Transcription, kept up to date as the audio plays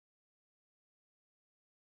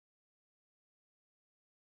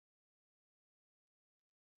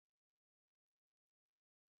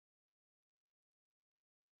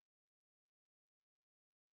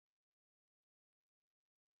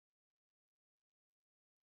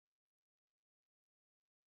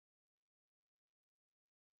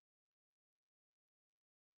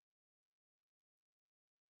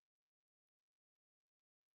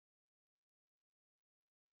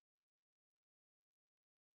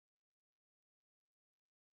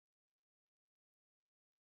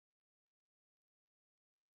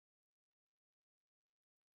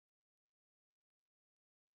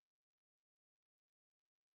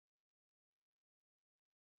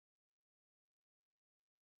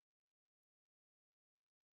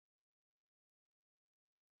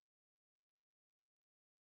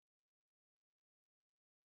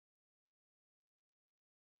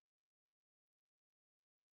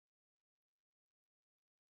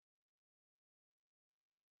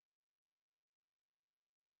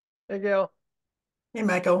Hey Gail, Hey,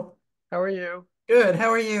 Michael. how are you? Good. How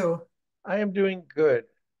are you? I am doing good.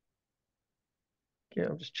 Okay,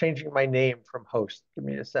 I'm just changing my name from host. Give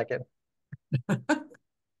me a second.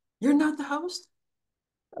 You're not the host?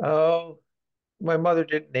 Oh, my mother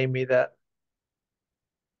didn't name me that.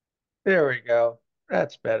 There we go.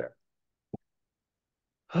 That's better.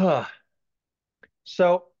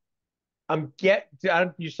 So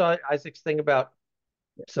you saw Isaac's thing about,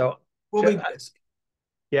 so, We'll be busy.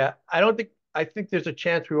 yeah, I think there's a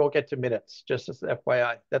chance we won't get to minutes, just as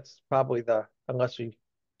FYI. That's probably unless we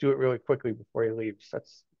do it really quickly before he leaves.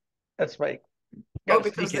 That's my, got Oh, to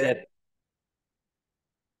because sneak it in.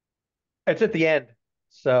 It's at the end.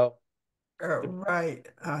 So, right.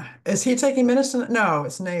 Is he taking minutes? No,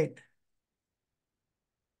 it's Nate.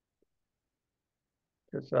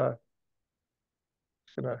 because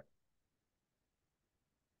gonna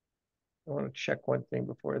I want to check one thing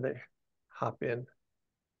before they hop in.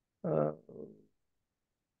 Uh,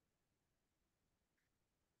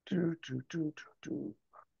 do, do, do, do, do.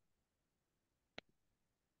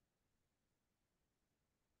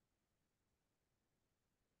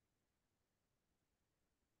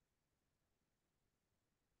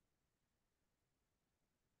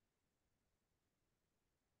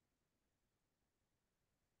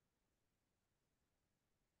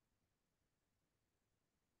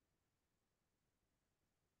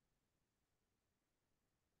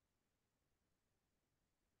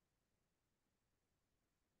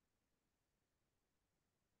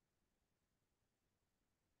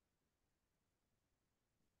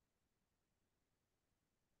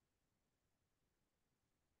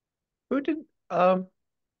 Who did um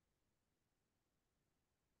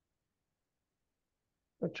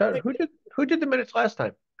I'm I trying think who did the minutes last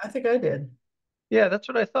time? I think I did. Yeah, that's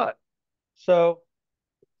what I thought. So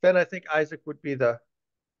then I think Isaac would be the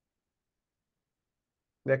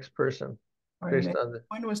next person based on the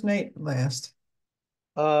When was Nate last?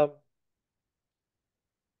 um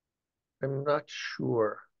I'm not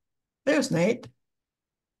sure. There's Nate.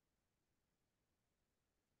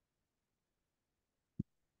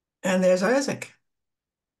 And there's Isaac.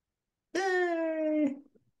 Yay.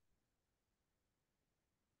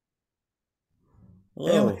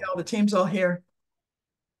 Hello. All the team's all here.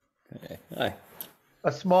 Okay. Hi.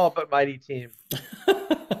 A small but mighty team.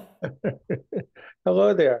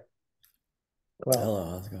 Hello there. Well, Hello.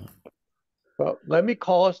 How's it going? let me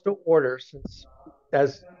call us to order since,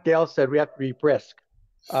 as Gail said, we have to be brisk.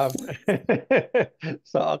 Um,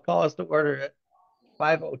 so I'll call us to order at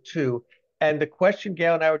 5:02. And the question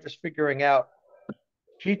Gail and I were just figuring out,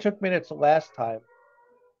 she took minutes the last time.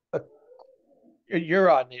 Uh, you're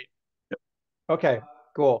on, Nate. Okay,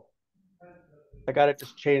 cool. I got to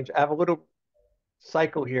just change. I have a little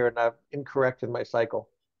cycle here and I'm incorrect in my cycle.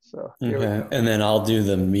 So here we Okay. go. And then I'll do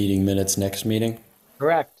the meeting minutes next meeting.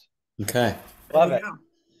 Correct. Okay. There Love you it. go.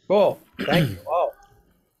 Cool. Thank you. Oh,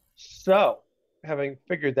 so having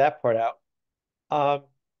figured that part out, um,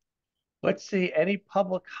 let's see any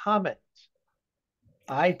public comment.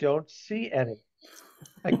 I don't see any.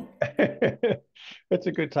 I, it's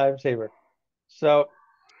a good time saver. So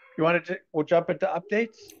you want to, we'll jump into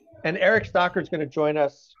updates. And Eric Stocker is going to join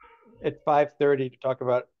us at 5:30 to talk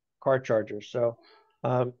about car chargers. So,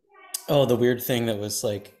 um, Oh, the weird thing that was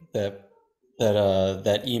like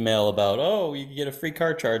that email about, oh, you can get a free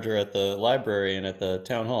car charger at the library and at the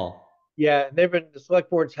town hall. yeah, the select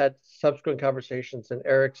board's had subsequent conversations, and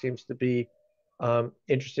Eric seems to be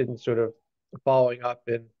interested in sort of following up,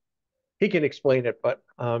 and he can explain it, but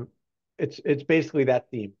it's basically that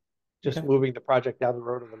theme, just Okay. moving the project down the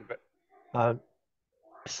road a little bit. Um,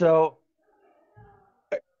 so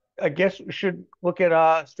I guess we should look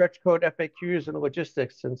at stretch code FAQs and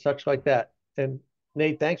logistics and such like that. And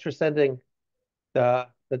Nate, thanks for sending the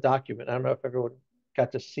document. I don't know if everyone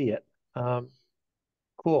got to see it. Um,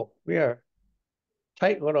 cool. We are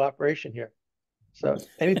tight little operation here. So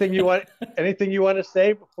anything you want to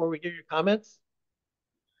say before we give you comments?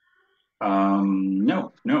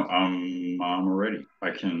 No, no, I'm ready.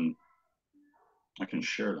 I can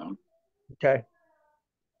share them. Okay.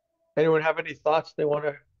 Anyone have any thoughts they want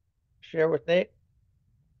to share with Nate?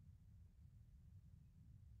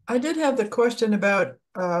 I did have the question about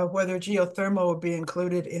whether geothermal would be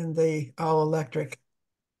included in the all electric.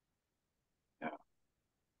 Yeah,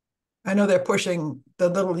 I know they're pushing the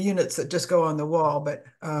little units that just go on the wall, but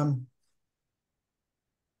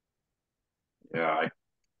yeah, I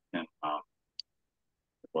can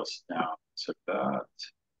what's down to that.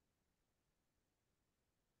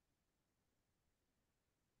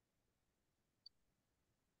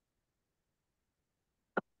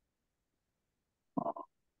 Uh,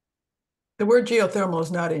 The word geothermal is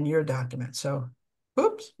not in your document, so,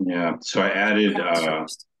 oops. Yeah, so I added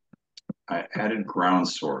ground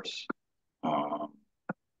source. Um,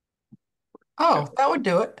 Oh, that would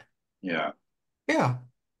do it. yeah. Yeah,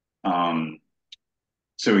 Um,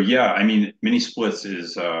 so yeah, I mean, mini splits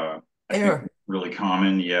is I think air. really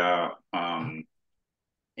common. Yeah.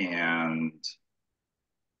 And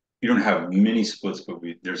you don't have mini splits, but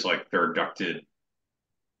there's like there are ducted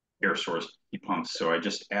air source heat pumps. So I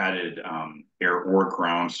just added air or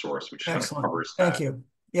ground source, which kind of Excellent. covers Thank you.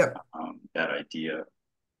 Yep. that idea.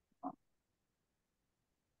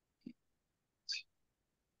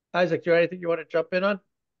 Isaac, do you have anything you want to jump in on?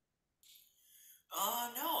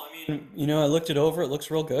 No, I mean, I looked it over. It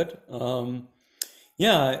looks real good.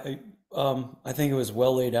 Yeah, I think it was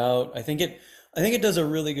well laid out. I think it does a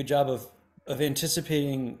really good job of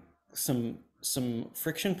anticipating some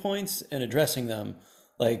friction points and addressing them.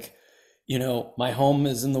 Like, my home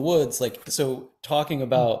is in the woods. Like, so talking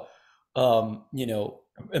about,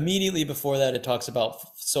 immediately before that, it talks about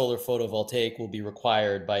solar photovoltaic will be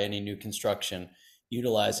required by any new construction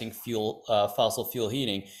utilizing fossil fuel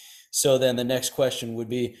heating. So then the next question would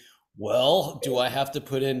be, well, do I have to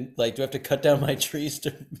put in, like, do I have to cut down my trees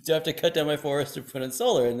do I have to cut down my forest to put in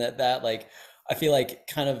solar? And that like, I feel like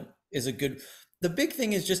kind of is a good, the big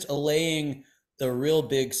thing is just allaying the real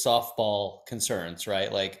big softball concerns, right?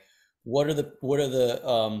 Like, what are the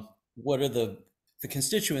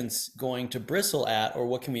constituents going to bristle at, or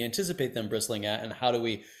what can we anticipate them bristling at? And how do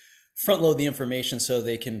we front load the information so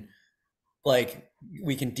they can, like,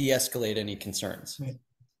 we can de-escalate any concerns? Right.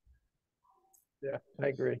 Yeah, I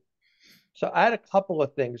agree. So I had a couple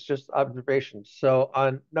of things, just observations. So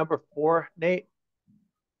on number 4, Nate,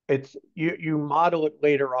 it's you model it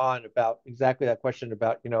later on about exactly that question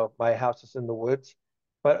about, my house is in the woods.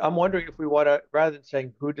 But I'm wondering if we want to, rather than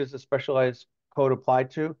saying who does the specialized code apply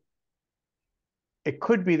to, it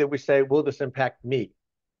could be that we say, will this impact me?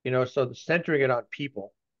 So centering it on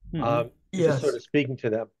people, Mm-hmm. is just sort Yes. of speaking to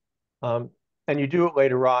them. Um, and you do it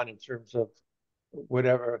later on in terms of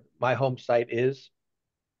whatever my home site is.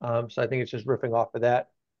 So I think it's just riffing off of that.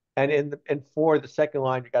 And for the second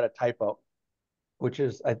line, you got a typo, which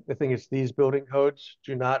is I think it's these building codes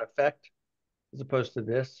do not affect as opposed to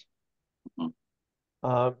this.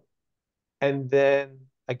 Um, and then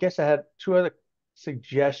I guess I had two other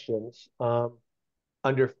suggestions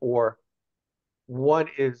under 4. One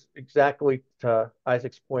is exactly to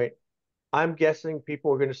Isaac's point. I'm guessing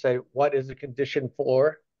people are going to say, "What is a condition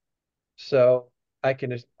for?" So I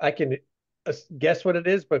can guess what it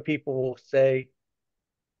is, but people will say,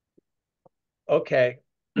 okay,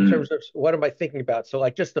 in Mm. terms of what am I thinking about? So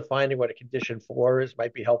like just defining what a condition 4 is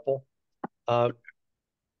might be helpful. Um,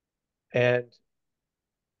 and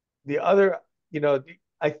the other,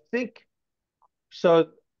 I think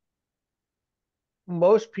so.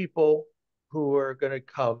 Most people who are going to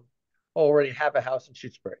come already have a house in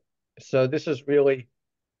Shutesbury. So this is really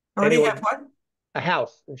Already have anyone, what? a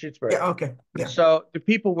house in Shutesbury. Yeah, okay. Yeah. So the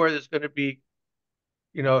people where there's going to be,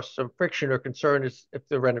 some friction or concern is if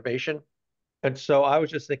the renovation. And so I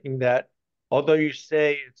was just thinking that although you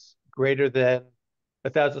say it's greater than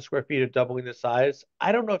 1,000 square feet of doubling the size,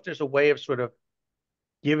 I don't know if there's a way of sort of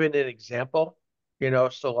giving an example,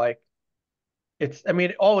 so like I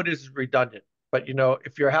mean, all it is redundant, but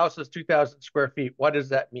if your house is 2,000 square feet, what does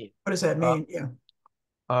that mean? What does that Uh, mean? Yeah.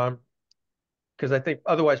 um, because I think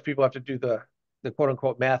otherwise people have to do the quote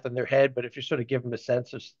unquote math in their head, but if you sort of give them a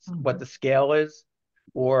sense of what Mhm. the scale is,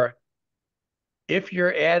 or if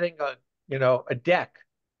you're adding a deck,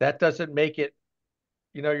 that doesn't make it,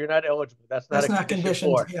 you're not eligible. That's not That's a not condition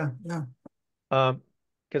conditioned. for. Yeah, yeah.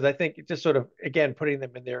 Because I think it just sort of, again, putting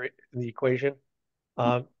them in there in the equation.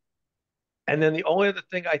 Um, and then the only other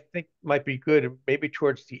thing I think might be good, maybe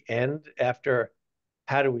towards the end after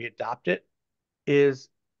how do we adopt it, is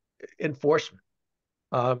enforcement.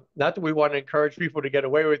 Not that we want to encourage people to get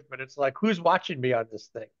away with, but it's like, who's watching me on this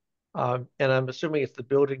thing? And I'm assuming it's the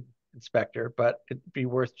building inspector, but it'd be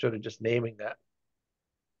worth sort of just naming that.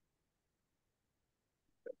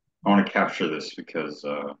 I want to capture this because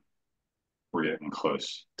we're getting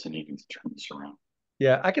close to needing to turn this around.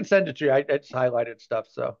 Yeah, I can send it to you. I just highlighted stuff,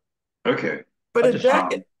 so Okay. But I'll just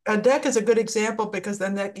a deck is a good example because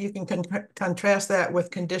then that you can contrast that with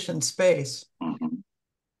conditioned space. Mhm.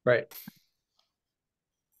 right.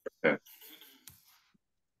 Okay.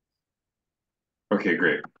 Okay,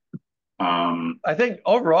 great. I think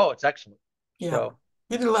overall it's excellent. Yeah. So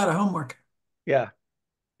You did a lot of homework. yeah,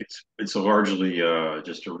 it's largely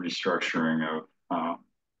just a restructuring of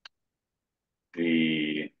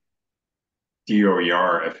the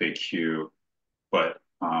DOER FAQ, but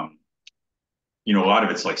a lot of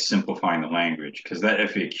it's like simplifying the language because that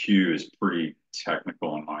FAQ is pretty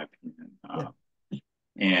technical in my opinion. Yeah.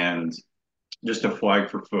 And just a flag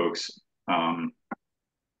for folks, um,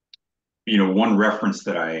 one reference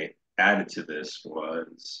that I added to this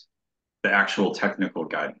was the actual technical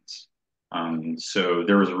guidance. So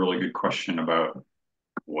there was a really good question about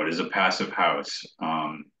what is a passive house.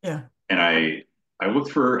 Yeah. And I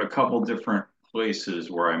looked for a couple different places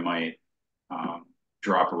where I might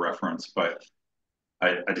drop a reference, but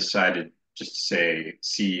I decided just to say,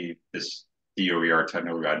 see this DOER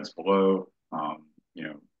technical guidance below.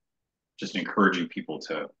 Just encouraging people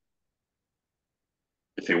to,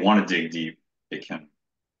 if they want to dig deep, they can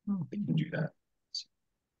do that.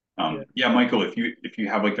 Yeah. Yeah, Michael, if you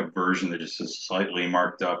have like a version that just is slightly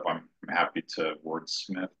marked up, I'm happy to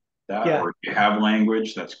wordsmith that. Yeah. Or if you have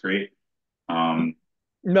language, that's great.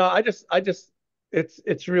 No, I just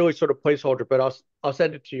it's really sort of placeholder, but I'll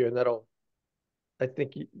send it to you and I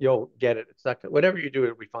think you'll get it. It's not whatever you do,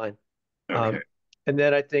 it'll be fine. Okay. And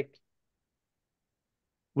then I think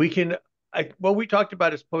we can what we talked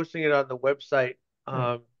about is posting it on the website,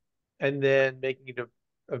 Right. and then making it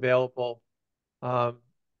available, um,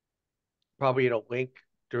 probably in a link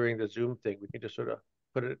during the Zoom thing. We can just sort of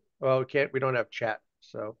put it, well, we don't have chat,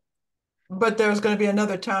 so. But there's going to be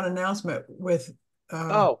another town announcement with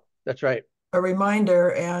Oh, that's right. a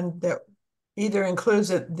reminder, and that either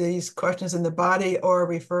includes these questions in the body or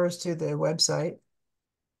refers to the website.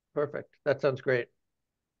 Perfect. That sounds great.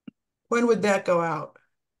 When would that go out?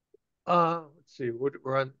 Let's see.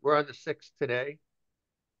 We're on the 6th today.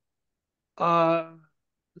 Uh,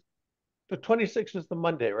 the 26th is the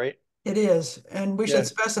Monday, right? It is, and we Yeah. should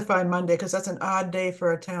specify Monday because that's an odd day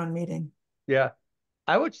for a town meeting. Yeah.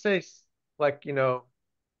 I would say like,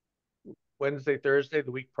 Wednesday, Thursday,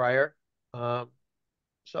 the week prior, something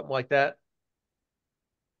like that.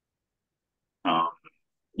 Um,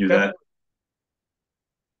 you know that. February.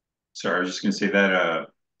 Sorry, I was just going to say that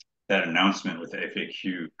that announcement with the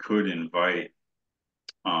FAQ could invite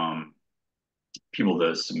um, people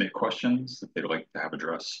to submit questions that they'd like to have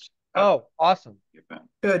addressed at Oh, awesome. the event.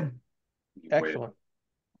 Good. Excellent.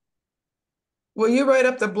 Will you write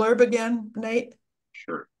up the blurb again, Nate?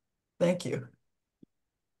 Sure. Thank you.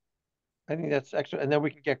 I think that's excellent. And then we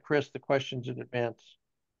can get Chris the questions in advance,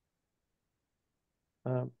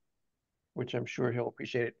 which I'm sure he'll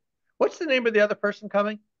appreciate. What's the name of the other person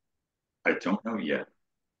coming? I don't know yet.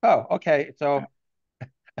 Oh, okay. So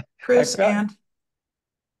Chris and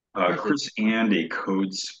Chris and a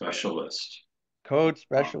code specialist. code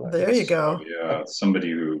specialist. there you So, go. yeah,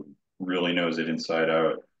 somebody who really knows it inside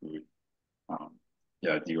out.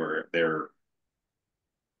 Yeah, they're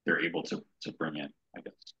able to bring in, I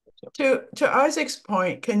guess. So, To Isaac's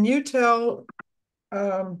point, can you tell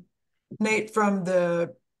Nate from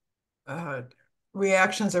the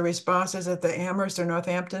reactions or responses at the Amherst or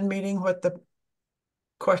Northampton meeting what the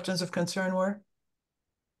questions of concern were?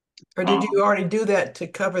 Or did you already do that to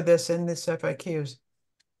cover this in this FAQs?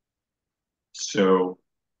 so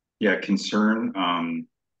yeah, concern. I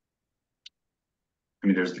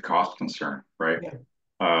mean, there's the cost concern, right?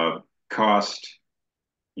 Yeah. Cost.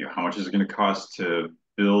 How much is it going to cost to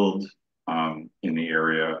build in the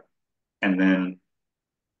area? And then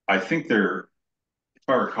I think if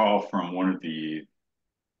I recall from one of the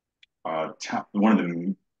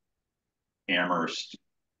Amherst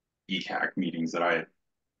ECAC meetings that I had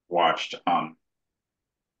watched,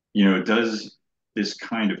 does this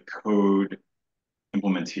kind of code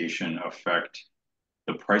implementation affect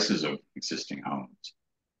the prices of existing homes,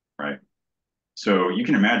 right? So you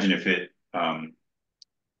can imagine if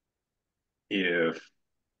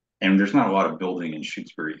and there's not a lot of building in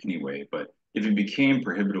Shutesbury anyway, but if it became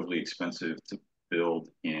prohibitively expensive to build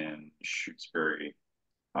in Shutesbury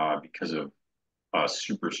because of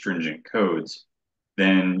super stringent codes,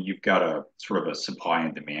 then you've got a sort of a supply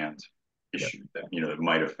and demand issue that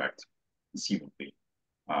might affect conceivably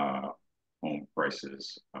home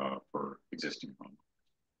prices for existing homes.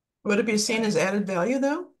 Would it be seen as added value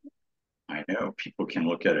though? I know people can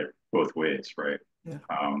look at it both ways, right? Yeah.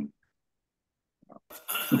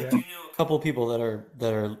 Yeah. A couple of people that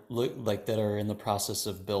are in the process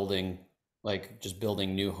of building, like just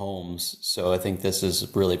building new homes. So I think this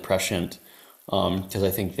is really prescient because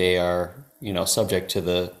I think they are, subject to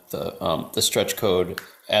the stretch code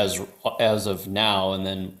as of now, and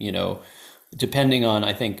then depending on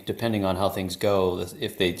how things go,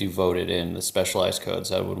 if they do vote it in the specialized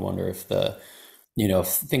codes, I would wonder if if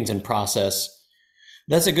things in process.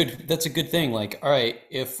 That's a good thing. Like, all right,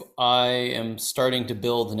 if I am starting to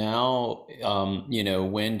build now,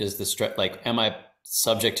 when does the stretch, like, am I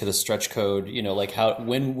subject to the stretch code? Like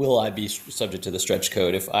when will I be subject to the stretch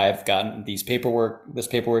code if I've gotten this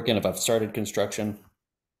paperwork in, if I've started construction?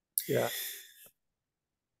 Yeah,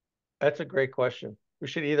 that's a great question. We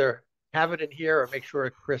should either have it in here or make sure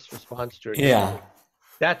Chris responds to it because Yeah.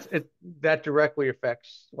 that's it. That directly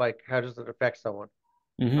affects like how does it affect someone?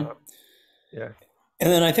 Hmm. Um, yeah,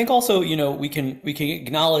 And then I think also, we can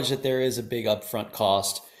acknowledge that there is a big upfront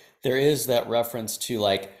cost. There is that reference to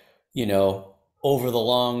like, you know, over the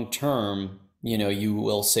long term, you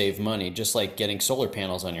will save money, just like getting solar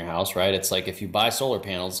panels on your house, right? It's like if you buy solar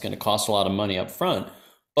panels, it's going to cost a lot of money up front,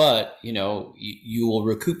 but you will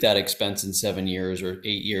recoup that expense in 7 years or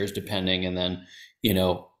 8 years, depending, and then,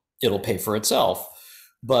 it'll pay for itself.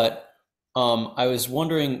 But I was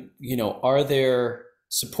wondering, are there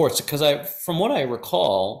supports? Because from what I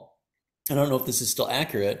recall, I don't know if this is still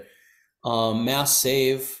accurate. Mass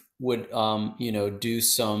Save would, do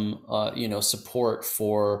some, support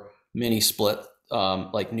for mini split,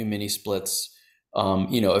 like new mini splits.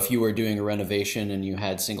 If you were doing a renovation and you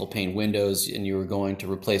had single pane windows and you were going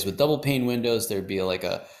to replace with double pane windows, there'd be like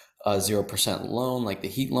a 0% loan, like the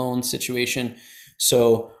heat loan situation.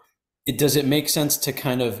 So does it make sense to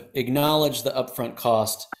kind of acknowledge the upfront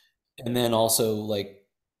cost and then also like,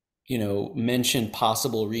 mention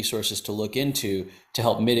possible resources to look into to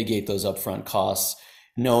help mitigate those upfront costs,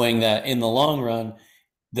 knowing that in the long run,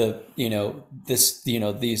 this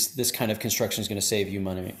kind of construction is going to save you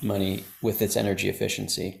money with its energy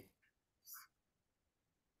efficiency.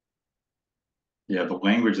 Yeah, the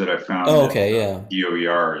language that I found Oh, in okay, yeah,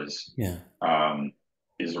 DOER yeah. um,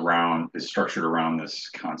 is structured around this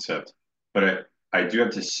concept. But I do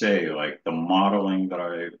have to say, like the modeling that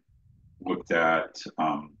I looked at,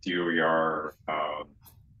 DOER, uh,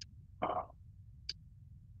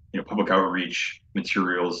 public outreach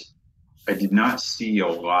materials, I did not see a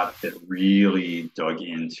lot that really dug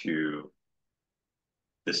into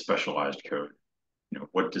the specialized code.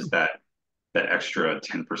 What does that extra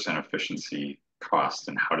 10% efficiency cost,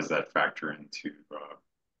 and how does that factor into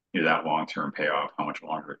that long-term payoff? How much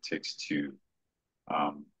longer it takes to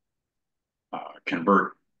um,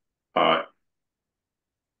 convert? Uh,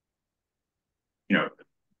 you know,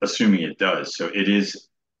 assuming it does. So it is.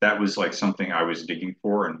 That was like something I was digging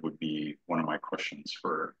for, and would be one of my questions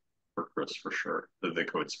for Chris for sure, the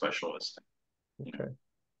code specialist. You know, okay.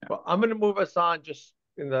 yeah. Well, I'm going to move us on just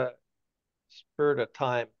in the spirit of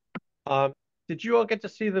time. Um, did you all get to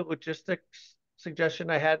see the logistics suggestion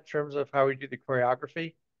I had in terms of how we do the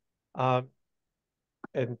choreography? Um,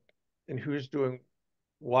 and who's doing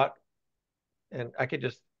what? And I could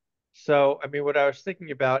just so I mean what I was thinking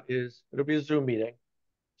about is it'll be a Zoom meeting.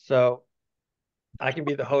 So I can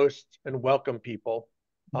be the host and welcome people.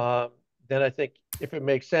 Then I think if it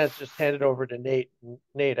makes sense, just hand it over to Nate.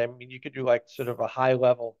 Nate, I mean, you could do like sort of a high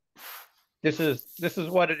level. This is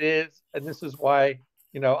what it is, and this is why.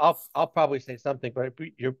 I'll probably say something, but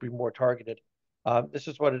you'll be more targeted. This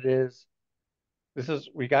is what it is.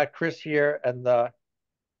 We got Chris here and the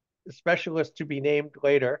specialist to be named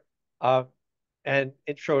later, um, and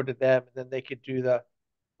intro to them, and then they could do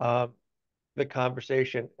um, the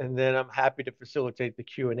conversation, and then I'm happy to facilitate the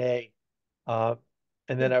Q&A. Um,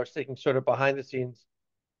 and then I was thinking sort of behind the scenes.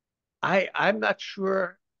 I'm not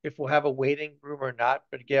sure if we'll have a waiting room or not,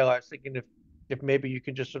 but Gail, I was thinking if maybe you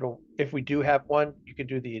can just sort of if we do have one, you can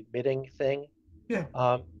do the admitting thing. Yeah.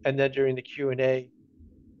 And then during the Q&A,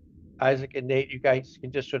 Isaac and Nate, you guys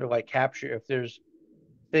can just sort of like capture if there's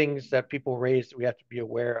things that people raise that we have to be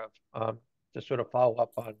aware of, to sort of follow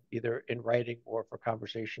up on either in writing or for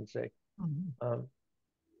conversation's sake. Mhm.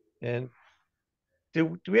 And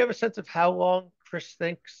do we have a sense of how long Chris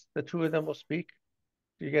thinks the two of them will speak?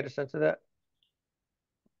 Do you get a sense of that?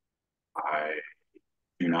 I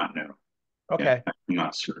do not know. Yeah, Okay. I'm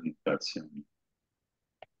not certain that's in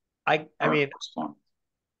I our mean, response.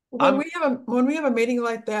 I'm When we have a meeting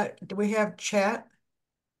like that, do we have chat?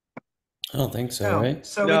 I don't think so, No, right?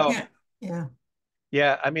 so we no, can't, yeah.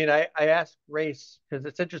 yeah. I mean, I asked Grace because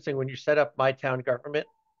it's interesting when you set up my town government,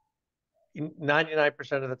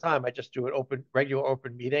 99% of the time I just do an regular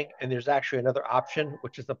open meeting, and there's actually another option,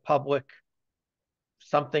 which is a public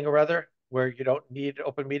something or other where you don't need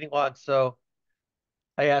open meeting law. And so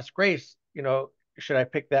I asked Grace, should I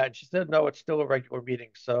pick that? And she said, no, it's still a regular meeting.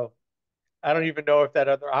 So I don't even know if that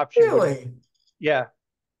other option would, Really? yeah.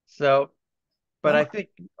 So, but I Wow. think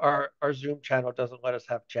our Zoom channel doesn't let us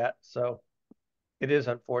have chat. So it is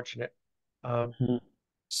unfortunate. Um, Mhm.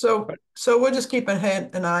 So, but so we'll just keep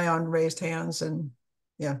an eye on raised hands and,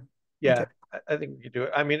 yeah, okay. yeah, I think we could do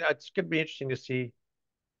it. I mean, it's going to be interesting to see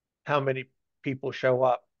how many people show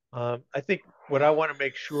up. I think what I want to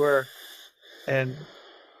make sure And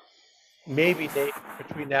maybe Nate,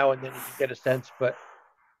 between now and then you can get a sense, but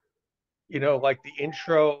like the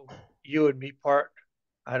intro, you and me part,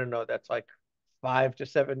 I don't know, that's like 5 to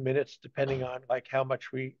 7 minutes, depending on like how much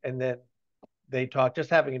and then they talk, just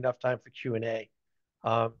having enough time for Q&A.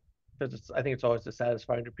 Because I think it's always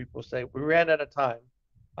dissatisfying to people say, we ran out of time.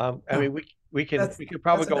 I mean, we could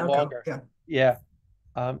probably That's a go no-go. longer. Yeah.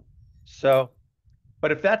 Yeah. So,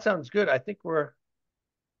 but if that sounds good, I think we're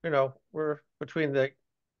between the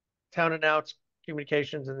town announce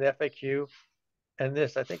communications and the FAQ and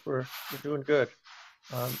this, I think we're doing good.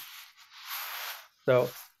 So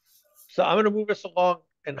I'm going to move us along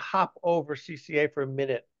and hop over CCA for a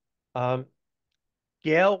minute.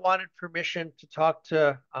 Gail wanted permission to talk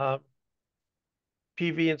to PV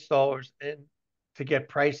installers and to get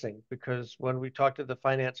pricing, because when we talked to the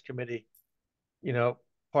finance committee,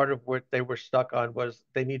 part of what they were stuck on was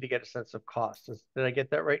they need to get a sense of cost. Did I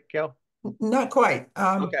get that right, Gail? Not quite.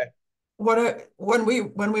 Okay. When we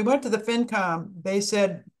went to the FinCom, they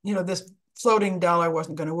said, this floating dollar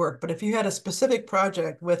wasn't going to work. But if you had a specific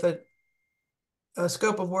project with a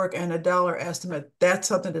scope of work and a dollar estimate, that's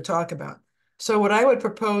something to talk about. So what I would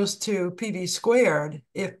propose to PV Squared,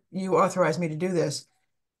 if you authorize me to do this,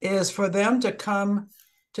 is for them to come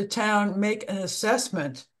to town, make an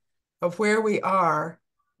assessment of where we are,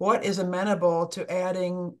 what is amenable to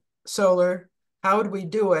adding solar, how would we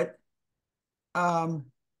do it, and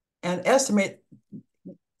estimate,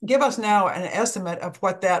 give us now an estimate of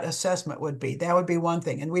what that assessment would be. That would be one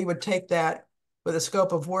thing. And we would take that with a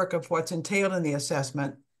scope of work of what's entailed in the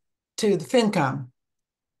assessment to the FinCom.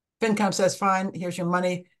 FinCom says, fine, here's your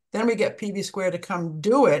money. Then we get PV Square to come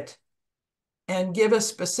do it and give us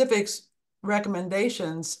specifics,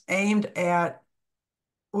 recommendations aimed at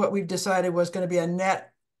what we've decided was going to be a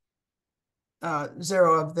net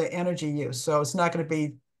zero of the energy use. So it's not going to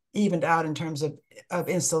be evened out in terms of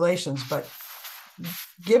installations, but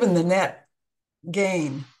given the net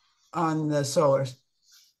gain on the solars.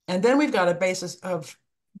 And then we've got a basis of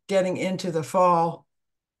getting into the fall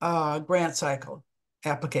grant cycle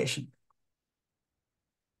application.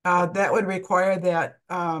 That would require that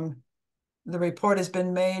the report has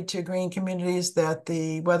been made to green communities that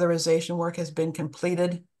the weatherization work has been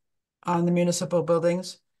completed on the municipal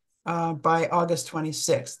buildings by August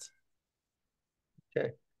 26th.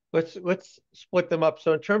 Okay. Let's split them up.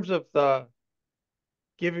 So in terms of the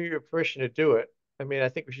giving you permission to do it, I mean, I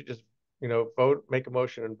think we should just, vote, make a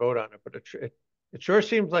motion and vote on it. But it sure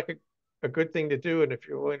seems like a good thing to do. And if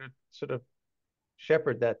you're willing to sort of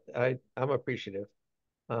shepherd that, I'm appreciative.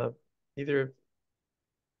 Either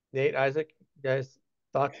Nate, Isaac, you guys,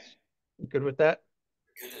 thoughts? Good with that?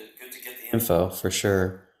 Good to get the info for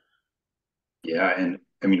sure. Yeah, and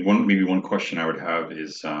I mean, one question I would have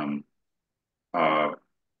is,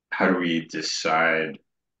 how do we decide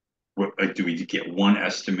what, like, do we get one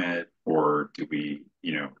estimate, or do we,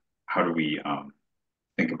 how do we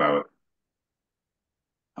think about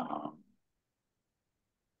um,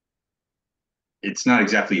 it's not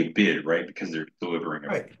exactly a bid, right? Because they're delivering a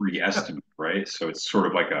Right. pre-estimate, right? So it's sort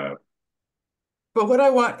of like a, But what I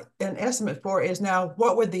want an estimate for is now,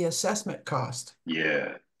 what would the assessment cost?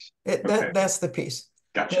 yeah, okay, That's the piece.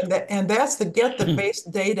 gotcha. And that's to get the base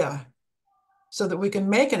data so that we can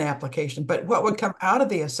make an application. But what would come out of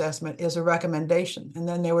the assessment is a recommendation, and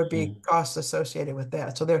then there would be costs associated with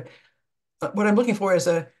that. So what I'm looking for is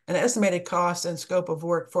an estimated cost and scope of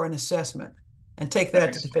work for an assessment, and take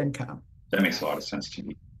that to the FinCom. That makes a lot of sense to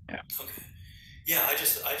me. Yeah. Okay. Yeah, I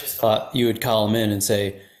just thought you would call them in and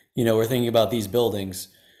say, we're thinking about these buildings.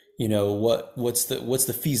 What's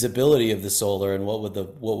the feasibility of the solar, and what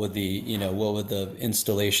would the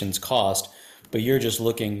installations cost? But you're just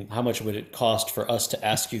looking, how much would it cost for us to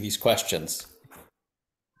ask you these questions?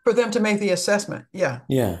 For them to make the assessment, yeah.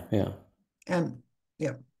 Yeah, yeah. And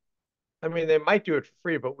yeah. I mean, they might do it for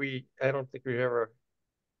free, but I don't think we've ever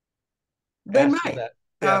They asked them might. that.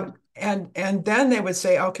 Yeah. And then they would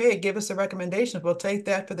say, okay, give us a recommendation. We'll take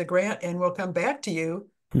that for the grant and we'll come back to you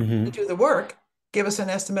to do the work. Give us an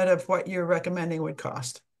estimate of what you're recommending would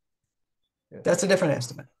cost. Yeah. That's a different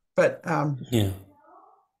estimate. But yeah.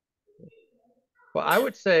 Well, I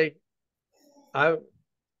would say, anyone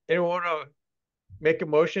want to make a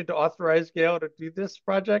motion to authorize Gail to do this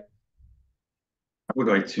project? I would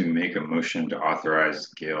like to make a motion to authorize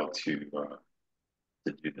Gail to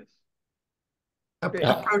do this.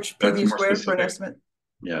 approach That's PV more Squared for an specific. estimate,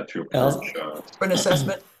 Yeah, to approach. for an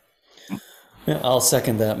assessment. Yeah, I'll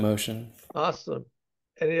second that motion. Awesome.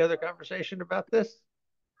 Any other conversation about this?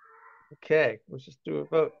 Okay, let's just do a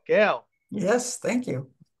vote. Gail, Yes, thank you.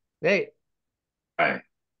 Nate, Aye.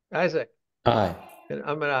 Isaac, Aye. and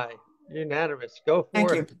I'm an aye. Unanimous. Go Thank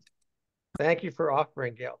forth. you. Thank you for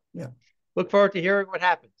offering, Gail. Yeah. Look forward to hearing what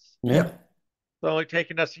happens. Yeah. It's only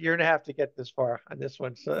taken us a year and a half to get this far on this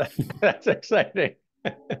one, so that's exciting.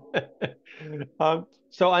 So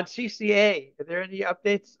on CCA, are there any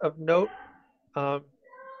updates of note?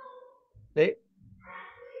 Nate?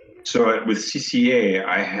 So with CCA,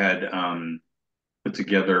 I had put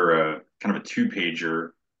together a kind of a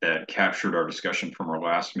two-pager that captured our discussion from our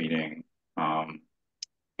last meeting.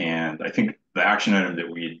 And I think the action item that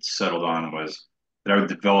we had settled on was that I would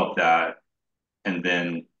develop that, and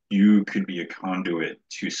then you could be a conduit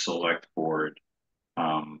to select board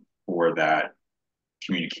for that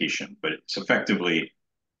communication. But it's effectively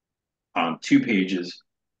 2 pages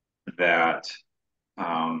that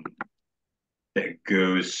um, that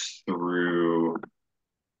goes through.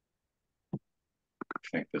 I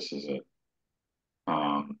think this is it.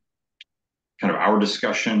 Kind of our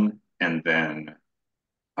discussion, and then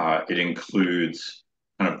it includes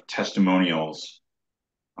kind of testimonials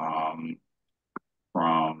um,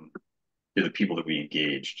 from the people that we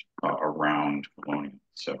engaged around Colonial.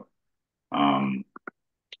 So, um,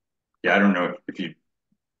 yeah, I don't know if you.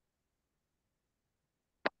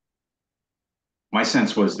 My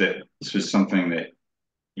sense was that this was something that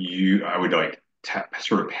I would like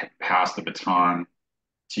sort of pass the baton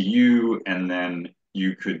to you, and then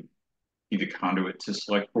you could be the conduit to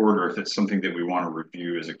select board, or if it's something that we want to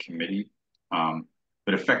review as a committee. But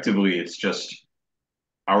effectively, it's just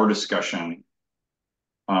our discussion,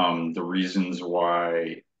 the reasons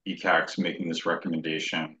why ECAC's making this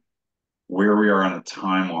recommendation, where we are on the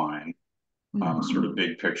timeline, sort of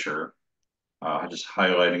big picture, just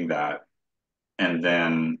highlighting that, and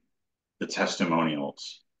then the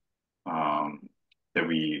testimonials that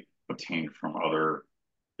we obtained from other,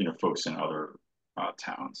 folks in other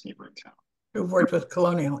towns, neighboring towns. Who've worked with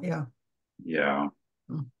Colonial, yeah. Yeah.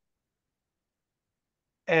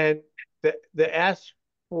 And the ask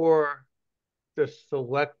for the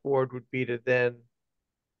select board would be to then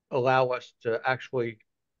allow us to actually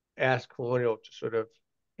ask Colonial to sort of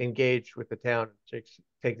engage with the town to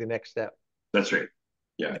take the next step. That's right.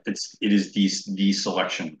 Yeah, it is the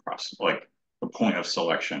selection process, like the point of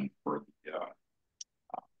selection for the.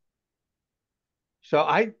 So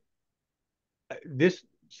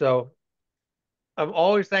so I'm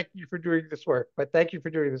always thanking you for doing this work, but thank you for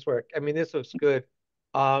doing this work. I mean, this looks good.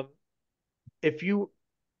 If you,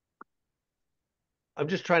 I'm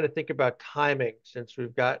just trying to think about timing since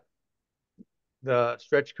we've got the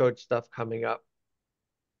stretch code stuff coming up.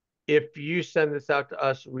 If you send this out to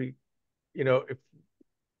us,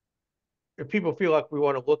 if people feel like we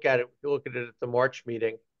want to look at it, we can look at it at the March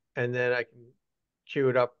meeting, and then I can queue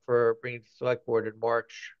it up for bringing to select board in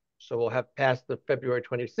March. So we'll have passed the February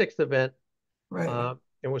 26th event, Right.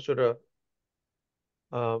 and we'll sort of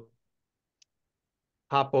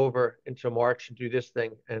hop over into March and do this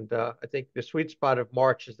thing. And I think the sweet spot of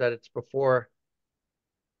March is that it's before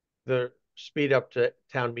the speed up to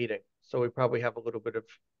town meeting. So we probably have a little bit of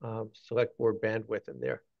select board bandwidth in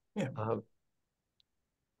there. Yeah.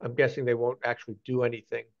 I'm guessing they won't actually do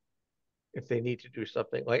anything if they need to do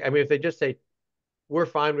something. Like, I mean, if they just say, we're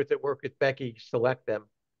fine with it, work with Becky, select them,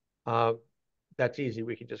 that's easy.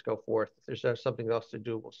 We can just go forth. If there's something else to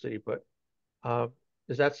do, we'll see. But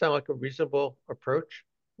does that sound like a reasonable approach?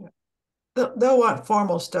 Yeah. They'll want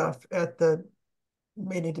formal stuff at the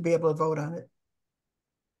meeting to be able to vote on it.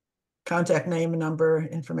 Contact name, number,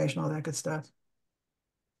 information, all that good stuff.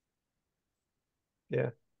 Yeah.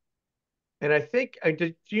 And I think,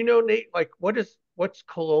 do you know, Nate, like what's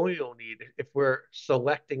Colonial need if we're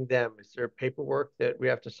selecting them? Is there paperwork that we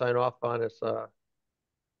have to sign off on as I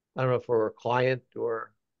don't know if we're a client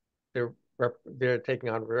or they're taking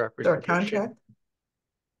on Their representation? contract?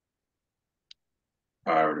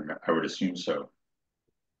 I would assume so.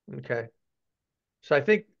 Okay. So I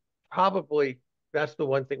think probably that's the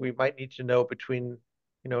one thing we might need to know between,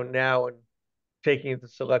 now and taking it to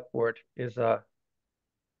select board is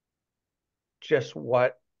just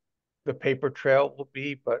what the paper trail will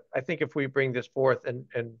be. But I think if we bring this forth and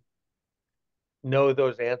know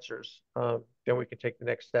those answers, then we can take the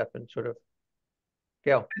next step and sort of,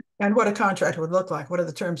 Gail. And what a contract would look like. What are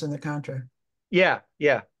the terms in the contract? Yeah.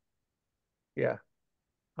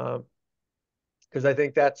 Because I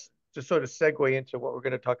think that's to sort of segue into what we're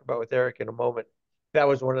going to talk about with Eric in a moment. That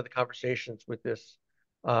was one of the conversations with this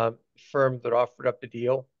firm that offered up the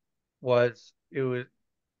deal.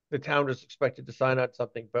 The town was expected to sign on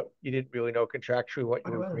something, but you didn't really know contractually what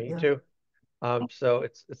you were agreeing to. So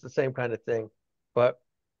it's the same kind of thing. But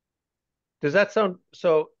does that sound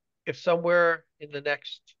so? If somewhere in the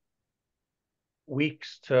next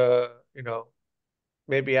weeks to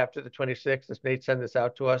maybe after the 26th, as Nate send this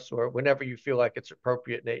out to us, or whenever you feel like it's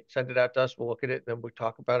appropriate, Nate, send it out to us. We'll look at it and then we'll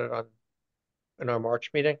talk about it in our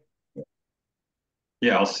March meeting.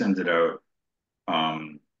 Yeah, I'll send it out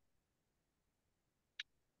um,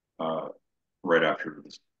 uh, right after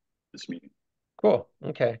this meeting. Cool.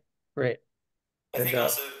 Okay, great. I think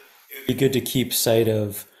also it would be good to keep sight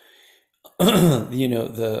of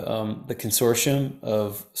the consortium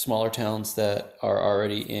of smaller towns that are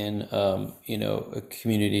already in a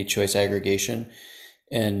community choice aggregation,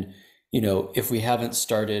 and if we haven't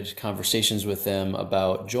started conversations with them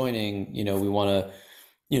about joining, we want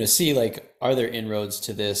to see, like, are there inroads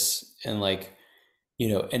to this, and like,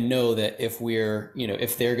 and know that if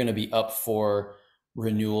they're going to be up for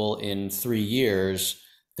renewal in 3 years,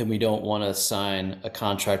 then we don't want to sign a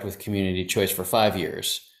contract with community choice for 5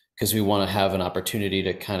 years, because we want to have an opportunity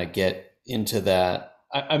to kind of get into that.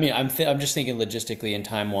 I mean, I'm just thinking logistically and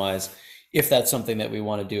time wise, if that's something that we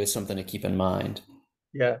want to do, it's something to keep in mind.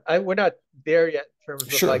 Yeah, we're not there yet in terms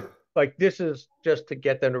of Sure. like this is just to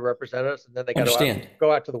get them to represent us, and then they got to Understand.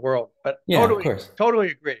 go out to the world. But Yeah, of course.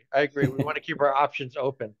 totally agree. I agree. We want to keep our options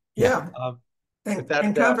open. Yeah. With that,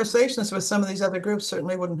 And conversations with some of these other groups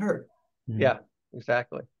certainly wouldn't hurt. Yeah,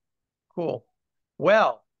 exactly. Cool.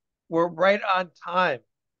 Well, we're right on time.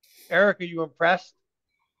 Eric, are you impressed?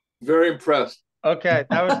 Very impressed. Okay,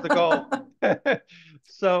 that was the goal.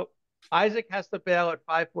 So Isaac has to bail at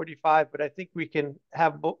 5:45, but I think we can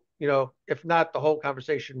have, if not the whole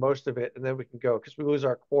conversation, most of it, and then we can go, because we lose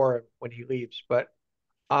our quorum when he leaves. But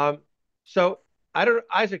so I don't,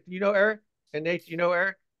 Isaac, do you know Eric? And Nate, do you know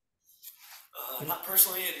Eric? Not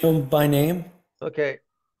personally, I know him by name. Okay.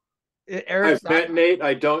 Eric, I've met Nate.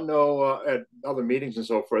 I don't know at other meetings and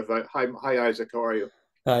so forth. Hi, Isaac. How are you?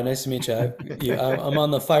 Nice to meet you. I'm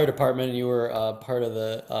on the fire department, and you were part of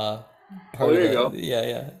the there you go.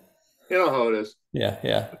 Yeah. You know how it is. Yeah.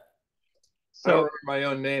 I don't remember my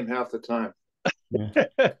own name half the time.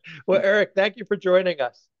 Well, Eric, thank you for joining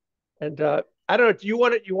us. And I don't know, do you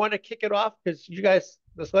want to kick it off? Because you guys,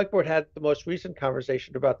 the select board had the most recent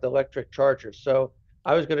conversation about the electric chargers. So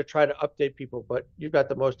I was going to try to update people, but you've got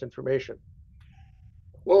the most information.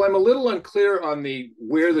 Well, I'm a little unclear on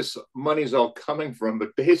where this money's all coming from,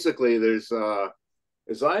 but basically there's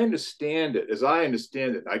as I understand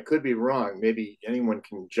it, I could be wrong. Maybe anyone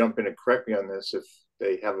can jump in and correct me on this if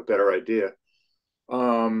they have a better idea.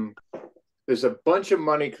 There's a bunch of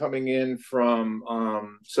money coming in from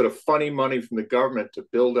sort of funny money from the government to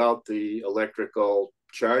build out the electrical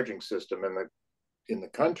charging system in the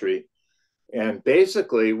country. And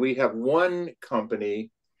basically, we have one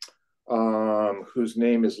company whose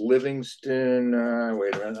name is Livingston.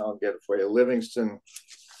 Wait a minute, I'll get it for you. Livingston.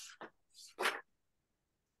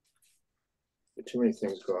 Too many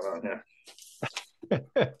things going on here.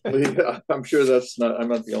 I'm sure I'm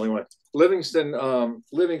not the only one. Livingston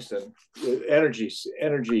Energy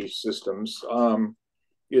Systems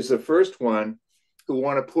is the first one who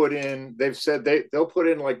want to put in. They've said they'll put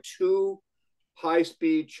in like 2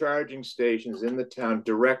 high-speed charging stations in the town,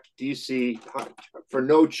 direct DC for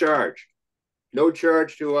no charge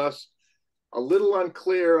to us. A little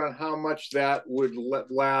unclear on how much that would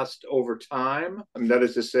last over time. I mean, that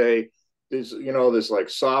is to say, there's like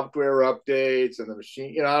software updates and the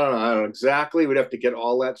machine, I don't know exactly. We'd have to get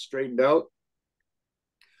all that straightened out.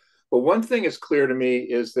 But one thing is clear to me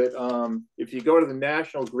is that if you go to the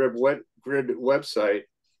National Grid website,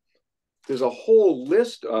 there's a whole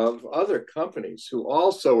list of other companies who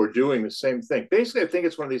also are doing the same thing. Basically, I think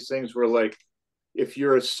it's one of these things where, like, if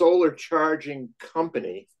you're a solar charging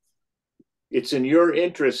company, it's in your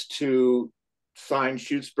interest to sign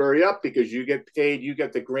Shutesbury up because you get paid, you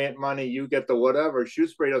get the grant money, you get the whatever.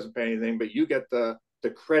 Shutesbury doesn't pay anything, but you get the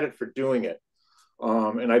credit for doing it.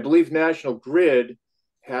 And I believe National Grid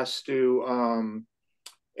has to,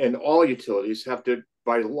 and all utilities have to,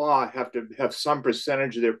 by law, have to have some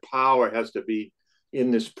percentage of their power has to be in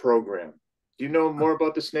this program. Do you know more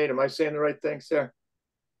about this, Nate? Am I saying the right thing, sir?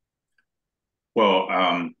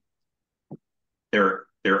 Well,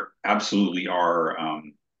 there absolutely are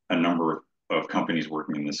a number of companies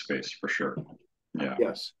working in this space for sure. Yeah.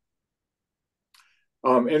 Yes.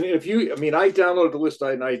 And if you, I mean, I downloaded the list.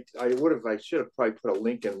 I should have probably put a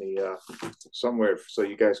link in the somewhere so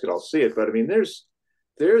you guys could all see it. But I mean, there's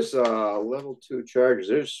level 2 chargers.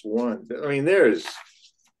 There's one. I mean, there's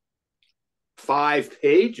 5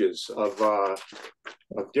 pages of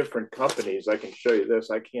different companies. I can show you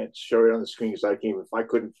this. I can't show it on the screen because I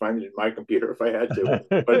couldn't find it in my computer if I had to,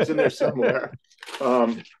 but it's in there somewhere.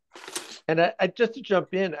 And I just to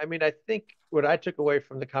jump in, I mean, I think what I took away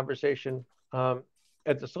from the conversation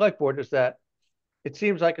at the select board is that it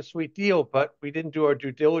seems like a sweet deal, but we didn't do our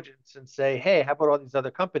due diligence and say, hey, how about all these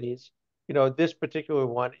other companies? This particular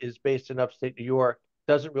one is based in upstate New York,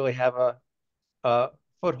 doesn't really have a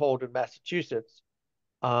foothold in Massachusetts.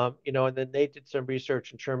 And then they did some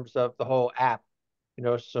research in terms of the whole app,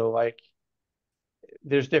 so like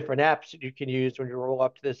there's different apps that you can use when you roll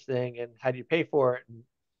up to this thing and how do you pay for it. And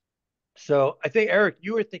so I think, Eric,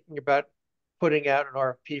 you were thinking about putting out an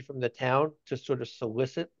RFP from the town to sort of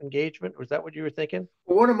solicit engagement. Was that what you were thinking?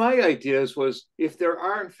 Well, one of my ideas was if there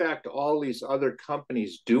are, in fact, all these other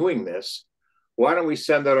companies doing this, why don't we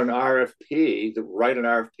send out an RFP, write an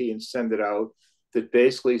RFP and send it out that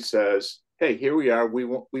basically says, hey, here we are. We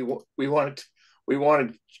want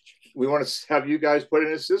to have you guys put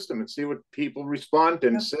in a system and see what people respond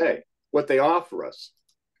and say, what they offer us.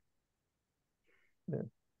 Yeah.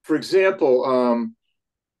 For example,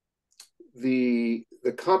 the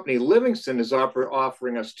company Livingston is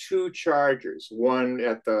offering us 2 chargers, one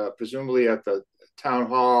presumably at the town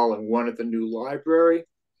hall and one at the new library. I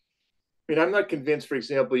mean, I'm not convinced, for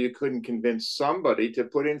example, you couldn't convince somebody to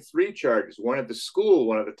put in 3 chargers, one at the school,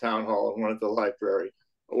 one at the town hall, and one at the library,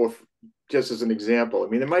 or just as an example. I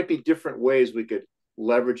mean, there might be different ways we could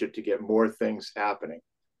leverage it to get more things happening.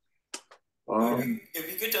 It'd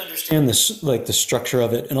be good to understand this, like the structure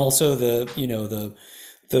of it, and also the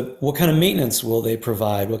what kind of maintenance will they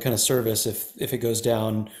provide? What kind of service if it goes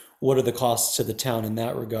down? What are the costs to the town in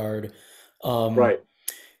that regard? Right.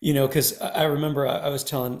 Because I remember I was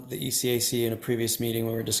telling the ECAC in a previous meeting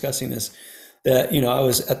when we were discussing this that I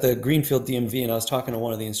was at the Greenfield DMV and I was talking to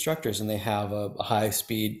one of the instructors and they have a high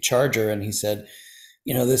speed charger and he said,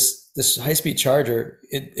 this high speed charger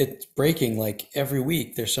it's breaking like every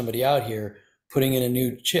week. There's somebody out here putting in a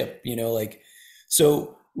new chip.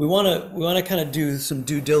 So we want to kind of do some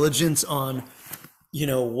due diligence on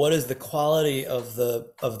what is the quality of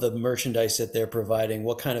the merchandise that they're providing,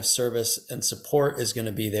 what kind of service and support is going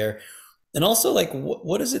to be there, and also like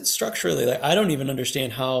what is it structurally like. I don't even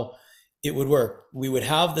understand how it would work. We would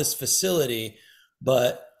have this facility,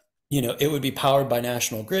 but it would be powered by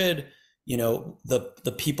National Grid.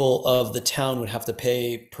 The people of the town would have to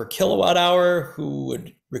pay per kilowatt hour. Who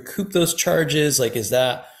would recoup those charges? Like,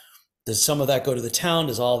 does some of that go to the town?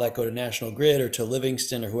 Does all that go to National Grid or to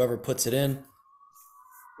Livingston or whoever puts it in?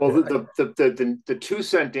 Well, the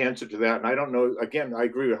 2-cent answer to that, and I don't know, again, I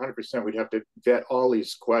agree 100%, we'd have to vet all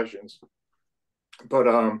these questions. But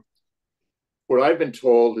what I've been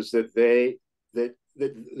told is that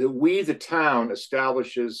we, the town,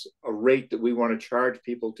 establishes a rate that we want to charge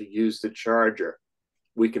people to use the charger.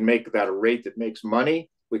 We can make that a rate that makes money.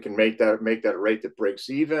 We can make that a rate that breaks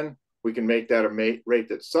even. We can make that a rate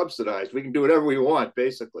that's subsidized. We can do whatever we want,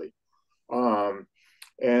 basically.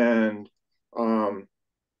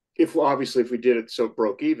 If we did it so it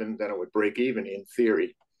broke even, then it would break even in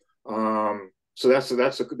theory. So that's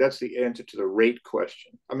the answer to the rate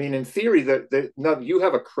question. I mean, in theory, you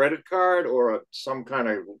have a credit card or some kind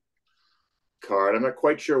of card. I'm not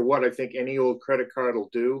quite sure what. I think any old credit card will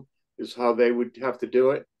do is how they would have to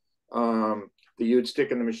do it. That you would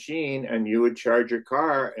stick in the machine and you would charge your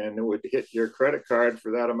car and it would hit your credit card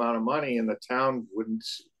for that amount of money and the town wouldn't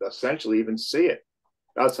essentially even see it.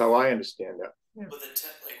 That's how I understand that. Yeah. Would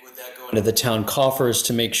that go into the town coffers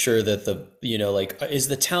to make sure that is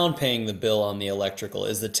the town paying the bill on the electrical?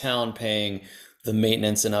 Is the town paying the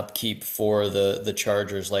maintenance and upkeep for the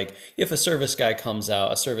chargers? Like if a service guy comes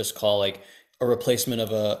out, a service call, like a replacement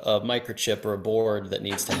of a microchip or a board that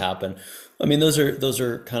needs to happen. I mean, those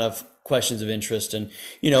are kind of questions of interest. And,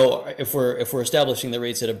 if we're establishing the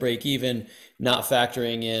rates at a break even, not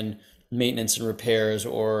factoring in maintenance and repairs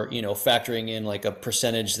or factoring in like a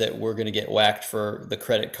percentage that we're going to get whacked for the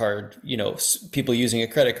credit card, people using a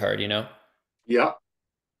credit card. Yeah,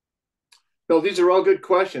 no, these are all good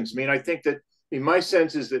questions. I mean, I think that my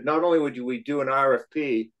sense is that not only would we do an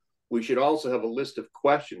RFP, we should also have a list of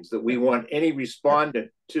questions that we want any respondent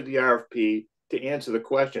to the RFP to answer the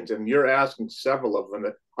questions, and you're asking several of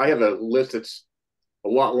them. I have a list that's a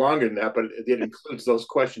lot longer than that, but it includes those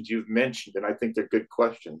questions you've mentioned, and I think they're good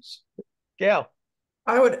questions. Yeah.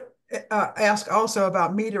 I would ask also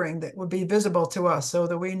about metering that would be visible to us so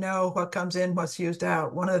that we know what comes in, what's used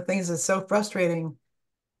out. One of the things that's so frustrating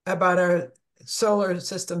about our solar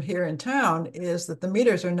system here in town is that the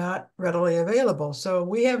meters are not readily available. So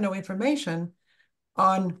we have no information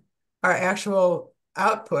on our actual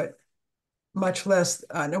output, much less,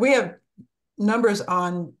 we have numbers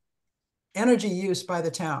on energy use by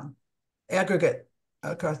the town, aggregate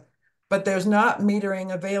cost, but there's not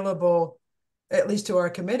metering available, at least to our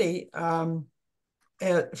committee,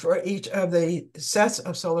 for each of the sets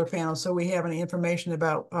of solar panels, so we have any information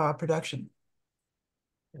about production.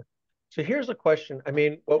 So here's a question. I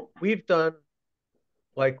mean, what we've done,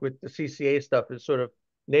 like with the CCA stuff, is sort of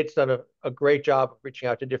Nate's done a great job of reaching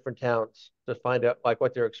out to different towns to find out like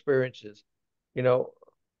what their experience is. You know,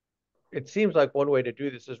 it seems like one way to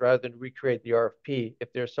do this is rather than recreate the RFP,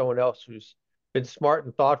 if there's someone else who's been smart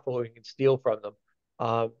and thoughtful, we can steal from them.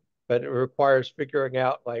 But it requires figuring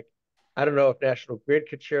out, like, I don't know if National Grid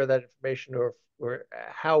could share that information or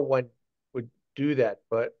how one would do that.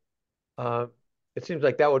 But it seems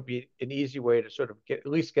like that would be an easy way to sort of get at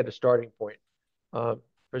least get a starting point.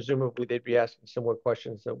 Presumably, they'd be asking similar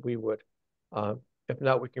questions that we would. If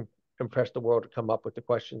not, we can impress the world to come up with the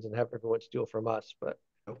questions and have everyone steal from us. But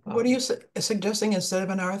what are you suggesting instead of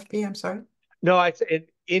an RFP? I'm sorry. no, I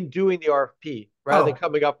in doing the RFP, rather than Oh.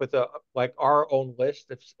 coming up with a like our own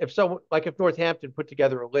list. If someone like if Northampton put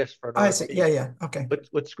together a list for an I see. RFP, Yeah, yeah. Okay.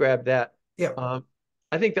 let's grab that. Yeah.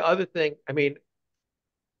 I think the other thing, I mean,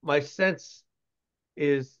 my sense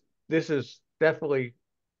is this is definitely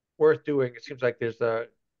worth doing. It seems like there's a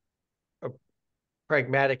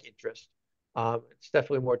pragmatic interest. It's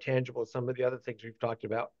definitely more tangible than some of the other things we've talked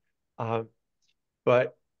about.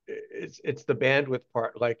 But it's the bandwidth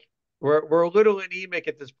part. Like we're a little anemic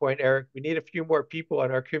at this point, Eric. We need a few more people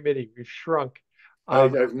on our committee. We've shrunk.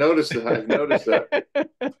 I've noticed that. I've noticed that.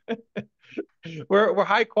 We're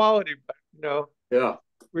high quality, but Yeah.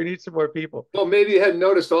 we need some more people. Well, maybe you hadn't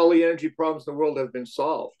noticed all the energy problems in the world have been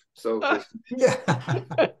solved. So Yeah.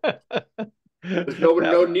 there's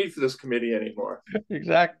no need for this committee anymore.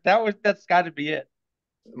 Exactly. That's got to be it.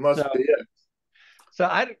 It must be it. So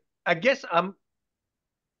I guess I'm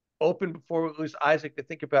open before we lose Isaac to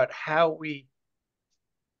think about how we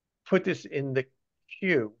put this in the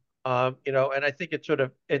queue. And I think it's sort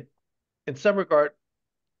of in some regard,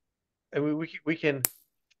 I mean, we can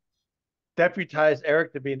deputize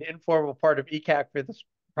Eric to be an informal part of ECAC for this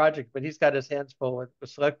project, but he's got his hands full with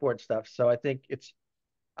select board stuff. So I think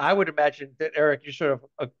I would imagine that Eric, you're sort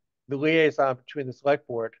of the liaison between the select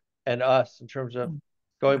board and us in terms of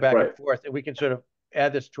going back and forth, and we can sort of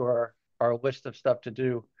add this to our list of stuff to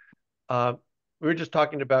do. We were just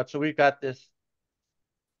talking about, so we've got this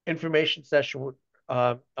information session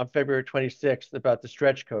on February 26th about the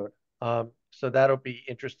stretch code. So that'll be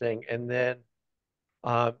interesting. And then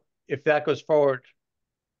if that goes forward,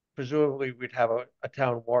 presumably we'd have a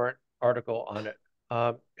town warrant article on it.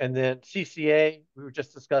 And then CCA, we were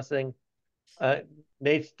just discussing,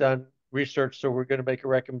 Nate's done research, so we're going to make a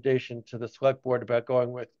recommendation to the select board about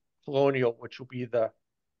going with Colonial, which will be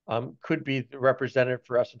could be the representative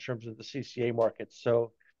for us in terms of the CCA market.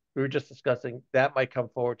 So we were just discussing that might come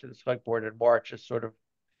forward to the select board in March as sort of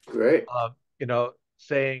great.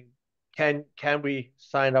 Saying, can we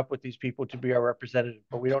sign up with these people to be our representative?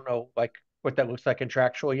 But we don't know like what that looks like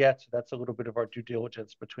contractual yet. So that's a little bit of our due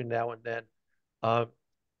diligence between now and then.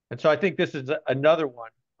 And so I think this is another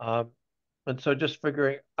one. And so just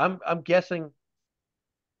figuring, I'm guessing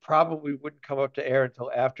probably wouldn't come up to air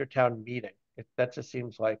until after town meeting. That just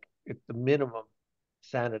seems like it's the minimum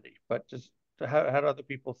sanity. But just how do other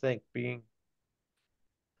people think, being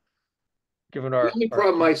given the only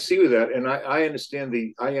problem I see with that, and I understand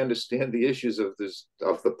the issues of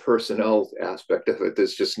the personnel aspect of it.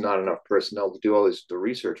 There's just not enough personnel to do all the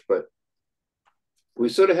research, but we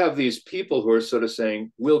sort of have these people who are sort of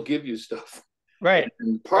saying, we'll give you stuff. Right.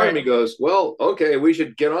 And part of me goes, well, okay, we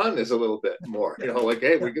should get on this a little bit more. Like,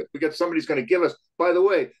 hey, we got somebody's going to give us. By the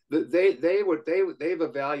way, they've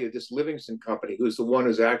evaluated this Livingston company, who's the one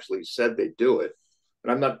who's actually said they do it.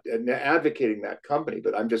 And I'm not advocating that company,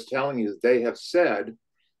 but I'm just telling you that they have said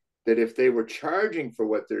that if they were charging for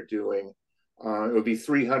what they're doing, it would be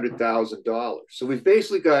 $300,000. So we've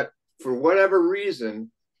basically got, for whatever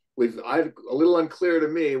reason, a little unclear to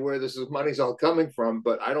me where money's all coming from,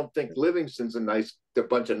 but I don't think Livingston's a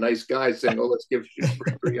bunch of nice guys saying, "Oh, let's give you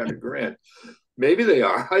 300 grand." Maybe they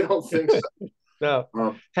are. I don't think so.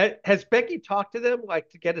 No. Has Becky talked to them, like,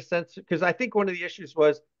 to get a sense? Because I think one of the issues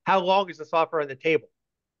was, how long is this offer on the table?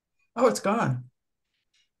 Oh, it's gone.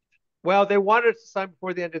 Well, they wanted us to sign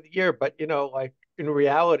before the end of the year, but like in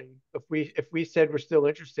reality, if we said we're still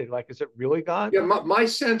interested, like, is it really gone? Yeah, my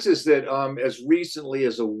sense is that as recently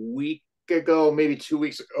as a week ago, maybe 2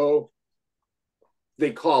 weeks ago,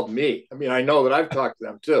 they called me. I mean, I know that I've talked to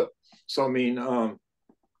them too. So I mean, I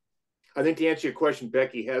think to answer your question,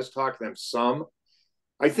 Becky has talked to them some.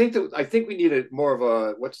 I think we need more of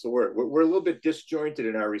a, what's the word? We're a little bit disjointed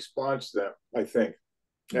in our response to them, I think.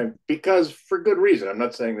 And because for good reason. I'm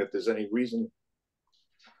not saying that there's any reason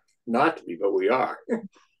not to be, but we are.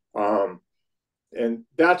 And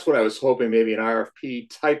that's what I was hoping maybe an RFP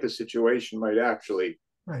type of situation might actually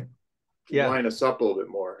line us up a little bit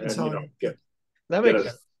more and that makes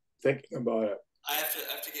sense. thinking about it. I have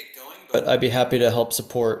to get going, but I'd be happy to help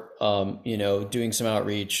support, doing some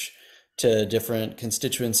outreach to different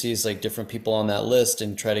constituencies, like different people on that list,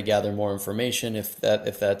 and try to gather more information if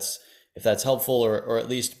that's helpful, or at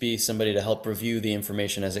least be somebody to help review the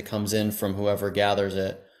information as it comes in from whoever gathers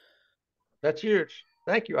it. That's huge.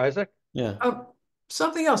 Thank you, Isaac. Yeah.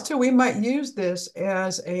 Something else too, we might use this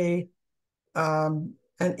as an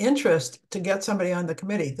interest to get somebody on the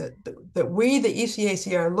committee that we, the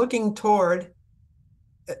ECAC, are looking toward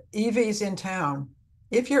EVs in town.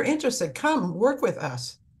 If you're interested, come work with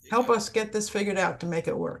us. Help us get this figured out to make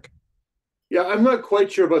it work. Yeah, I'm not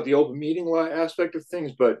quite sure about the open meeting law aspect of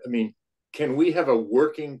things, but I mean, can we have a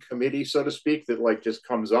working committee, so to speak, that like just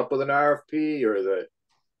comes up with an RFP, or the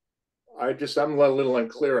I'm a little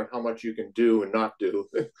unclear on how much you can do and not do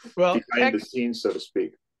Well, behind the scenes, so to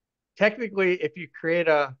speak. technically, if you create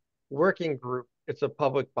a working group, it's a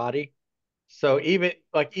public body. So even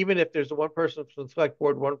if there's one person from the select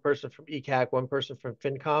board, one person from ECAC, one person from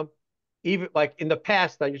FinCom, even like in the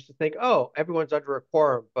past, I used to think, oh, everyone's under a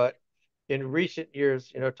quorum. But in recent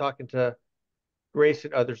years, talking to Grace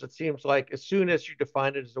and others, it seems like as soon as you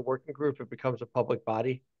define it as a working group, it becomes a public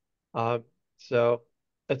body. So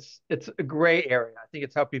it's a gray area. I think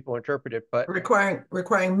it's how people interpret it, but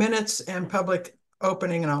requiring minutes and public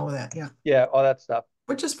opening and all of that. Yeah. Yeah, all that stuff.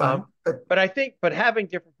 Which is fine. But having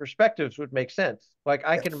different perspectives would make sense. Like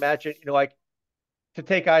I can imagine, like to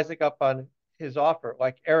take Isaac up on his offer.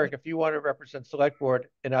 Like Eric, if you want to represent select board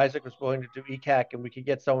and Isaac was willing to do ECAC and we could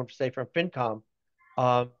get someone, say, from FinCom,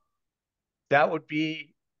 that would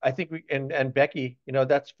be, I think and Becky,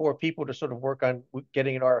 that's 4 people to sort of work on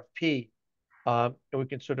getting an RFP. And we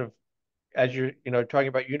can sort of, as you're, talking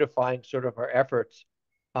about unifying sort of our efforts.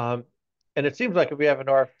 And it seems like if we have an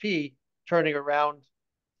RFP turning around,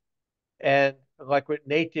 and like what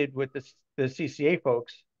Nate did with the CCA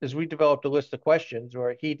folks, is we developed a list of questions,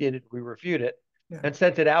 or he did it, we reviewed it, and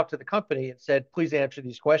sent it out to the company and said, please answer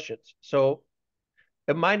these questions. So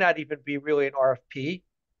it might not even be really an RFP.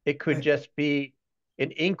 It could just be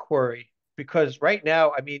an inquiry, because right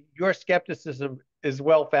now, I mean, your skepticism is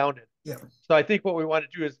well-founded. Yeah. So I think what we want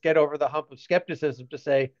to do is get over the hump of skepticism to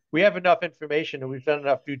say, we have enough information and we've done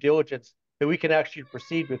enough due diligence that we can actually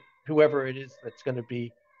proceed with whoever it is that's going to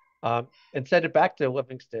be, and send it back to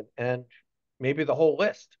Livingston and maybe the whole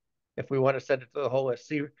list, if we want to send it to the whole list.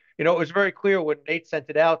 See, it was very clear when Nate sent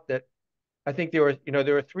it out that I think there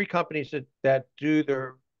were 3 companies that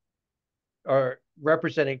are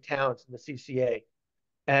representing towns in the CCA.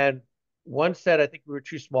 And one said, I think we were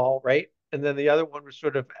too small, right? And then the other one was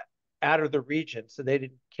sort of out of the region, so they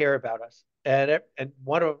didn't care about us. And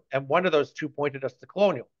one of those 2 pointed us to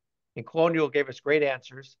Colonial, and Colonial gave us great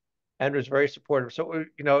answers and was very supportive. So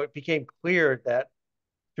it became clear that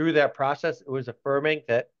through that process, it was affirming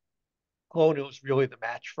that Colonial is really the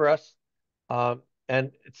match for us.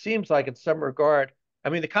 And it seems like in some regard, I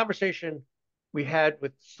mean, the conversation we had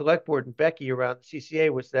with Select Board and Becky around the CCA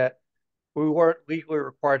was that we weren't legally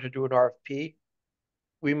required to do an RFP.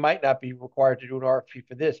 We might not be required to do an RFP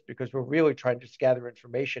for this, because we're really trying to just gather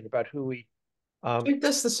information about who we. I think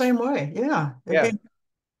that's the same way. Yeah.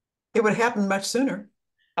 It would happen much sooner.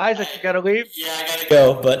 Isaac, you got to leave? Yeah, I gotta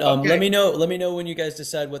go. But Okay. let me know when you guys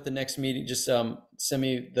decide what the next meeting. Just send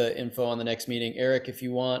me the info on the next meeting. Eric, if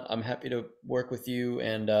you want, I'm happy to work with you.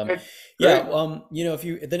 And if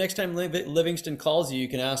the next time Livingston calls you, you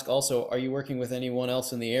can ask also, are you working with anyone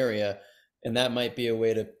else in the area? And that might be a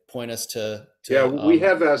way to point us to yeah, we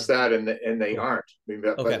have asked that, and they aren't. I mean,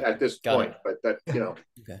 but at this point, but that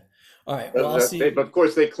Okay. All right. Well, I'll see. But of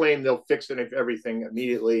course, they claim they'll fix everything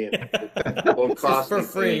immediately, and it won't cost for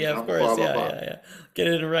free. Yeah, of course. Blah, blah, Yeah, blah. yeah. Get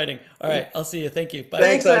it in writing. All right. I'll see you. Thank you. Bye.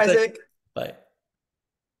 Thanks, Isaac. Bye.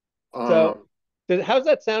 So, how's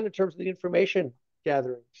that sound in terms of the information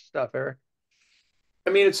gathering stuff, Eric? I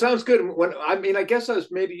mean, it sounds good. I guess I was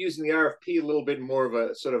maybe using the RFP a little bit more of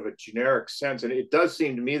a sort of a generic sense, and it does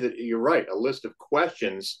seem to me that you're right. A list of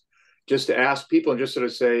questions just to ask people and just sort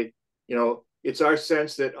of say, it's our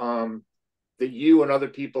sense that that you and other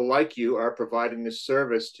people like you are providing this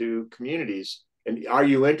service to communities, and are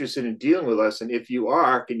you interested in dealing with us? And if you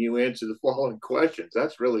are, can you answer the following questions?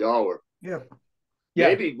 That's really all we're. Yeah.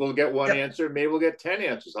 Maybe we'll get one answer. Maybe we'll get 10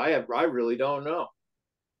 answers. I really don't know.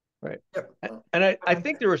 Right. Yep. And I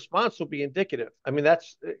think the response will be indicative. I mean,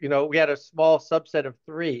 that's, we had a small subset of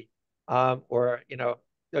 3, or,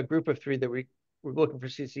 a group of 3 that we were looking for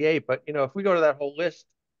CCA. But, if we go to that whole list,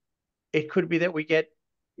 it could be that we get,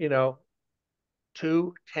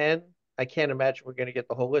 2, 10. I can't imagine we're going to get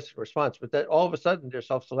the whole list of response, but that all of a sudden they're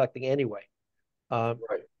self-selecting anyway. Right.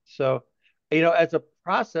 So, as a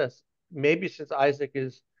process, maybe since Isaac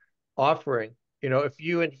is offering, if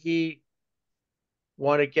you and he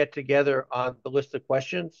want to get together on the list of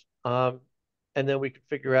questions, and then we can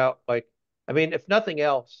figure out, like, I mean, if nothing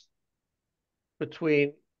else,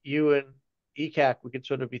 between you and ECAC, we could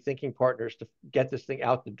sort of be thinking partners to get this thing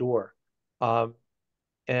out the door.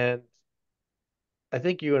 And I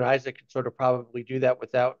think you and Isaac can sort of probably do that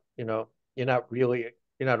without, you're not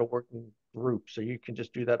a working group, so you can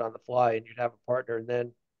just do that on the fly and you'd have a partner. And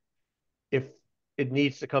then if it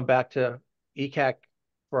needs to come back to ECAC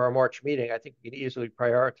for our March meeting, I think we can easily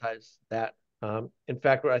prioritize that. In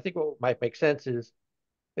fact, what I think what might make sense is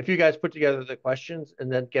if you guys put together the questions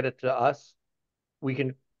and then get it to us, we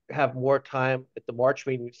can have more time at the March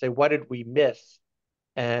meeting to say, what did we miss?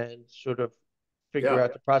 And sort of figure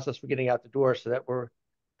out the process for getting out the door so that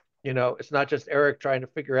it's not just Eric trying to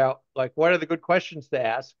figure out, like, what are the good questions to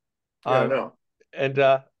ask. No. And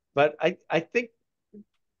but I think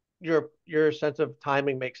your sense of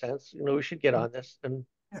timing makes sense. We should get on this, and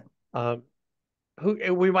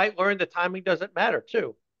we might learn that timing doesn't matter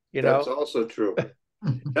too. That's also true.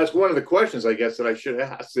 That's one of the questions, I guess, that I should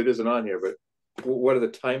ask. It isn't on here, but what are the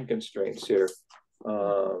time constraints here?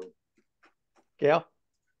 Gail?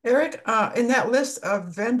 Eric, in that list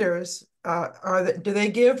of vendors, do they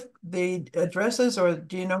give the addresses, or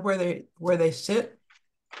do you know where they sit?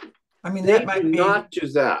 I mean, that might be not do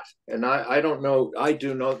that, and I don't know. I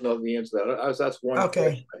do not know the answer to that. That's one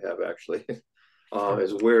question I have actually.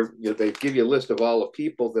 Is where they give you a list of all the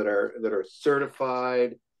people that are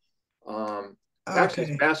certified. Actually,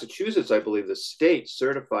 it's Massachusetts, I believe, the state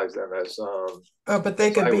certifies them as. But they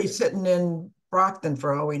could be sitting in Brockton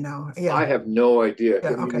for all we know. Yeah, I have no idea.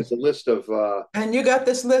 Yeah, I mean, there's a list of. And you got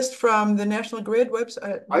this list from the National Grid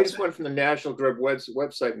website? I just went from the National Grid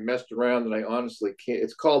website and messed around, and I honestly can't.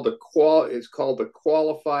 It's called the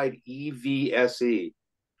Qualified EVSE,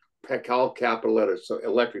 all capital letters, so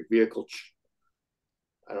electric vehicle.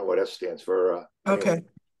 I don't know what S stands for. Okay.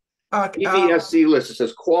 EVSE list. It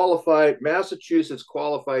says qualified Massachusetts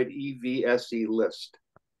Qualified EVSE list.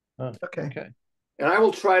 Okay. And I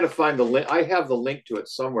will try to find the link. I have the link to it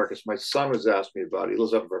somewhere because my son was asking me about it. He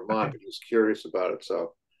lives up in Vermont, but he was curious about it.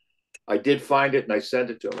 So I did find it and I sent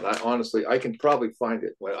it to him. And I can probably find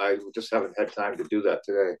it. I just haven't had time to do that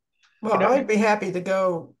today. Well, I'd be happy to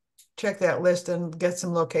go check that list and get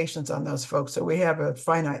some locations on those folks, so we have a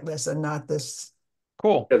finite list and not this.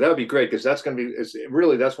 Cool. Yeah, that would be great, because that's going to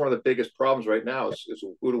be that's one of the biggest problems right now is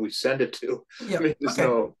who do we send it to? Yeah. I mean, there's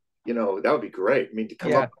that would be great. I mean, to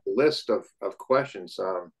come up with a list of questions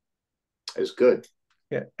is good.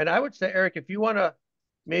 Yeah. And I would say, Eric, if you want to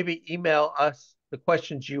maybe email us the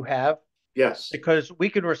questions you have. Yes. Because we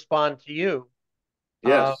can respond to you.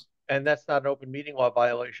 Yes. And that's not an open meeting law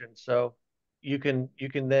violation. So you can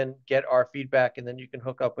then get our feedback, and then you can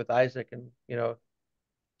hook up with Isaac and,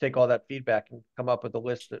 take all that feedback and come up with a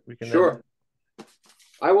list that we can. Sure.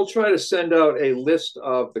 I will try to send out a list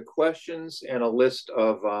of the questions and a list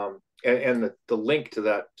of and the link to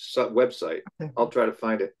that website. Okay. I'll try to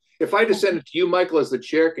find it. If I just send it to you, Michael, as the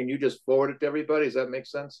chair, can you just forward it to everybody? Does that make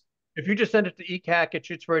sense? If you just send it to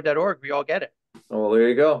ecac@shutesbury.org, we all get it. Oh, well, there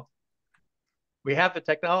you go. We have the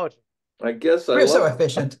technology. I guess we're so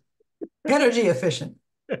efficient, energy efficient.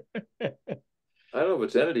 I don't know if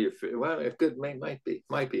it's energy efficient. Well, it could might be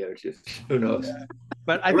energy efficient. Who knows? Yeah.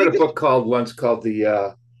 But I read a book called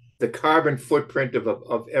the carbon footprint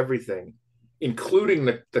of everything, including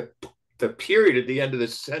the period at the end of the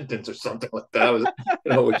sentence or something like that. It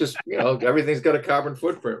was everything's got a carbon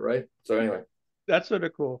footprint, right? So anyway, that's sort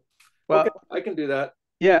of cool. Well, okay, I can do that.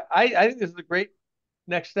 Yeah, I think this is a great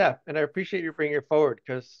next step, and I appreciate you bringing it forward,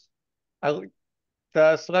 because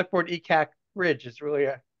the Select Board ECAC bridge is really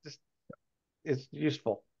is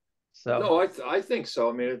useful. So no, I think so.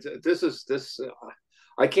 I mean,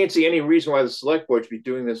 I can't see any reason why the Select Board should be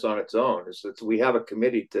doing this on its own. We have a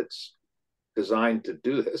committee that's designed to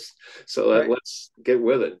do this, so let's get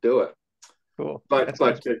with it and do it. Cool. But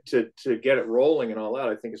to get it rolling and all that,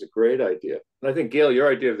 I think is a great idea. And I think, Gail,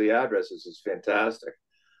 your idea of the addresses is fantastic.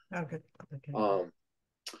 Okay.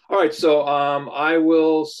 All right, so I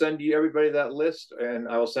will send everybody that list, and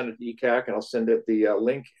I will send it to ECAC, and I'll send it the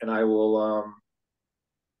link, and I will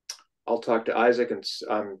I'll talk to Isaac, and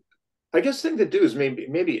I guess the thing to do is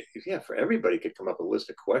maybe for everybody could come up with a list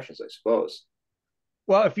of questions, I suppose.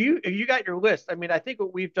 Well, if you got your list, I mean, I think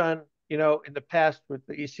what we've done, in the past with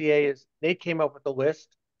the ECA is Nate came up with the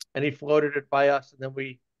list and he floated it by us, and then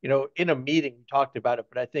we, in a meeting we talked about it.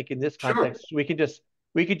 But I think in this context, we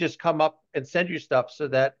could just come up and send you stuff, so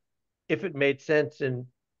that if it made sense in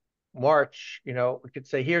March, we could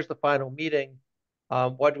say, here's the final meeting.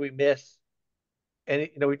 What do we miss?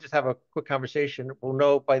 and we just have a quick conversation, we'll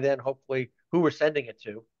know by then, hopefully, who we're sending it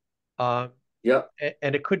to. Yep.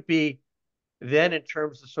 And it could be then in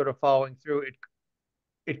terms of sort of following through,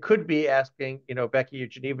 it could be asking, Becky or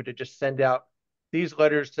Geneva to just send out these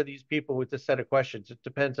letters to these people with this set of questions. It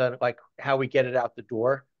depends on like how we get it out the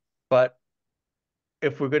door. But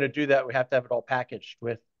if we're going to do that, we have to have it all packaged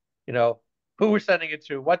with, who we're sending it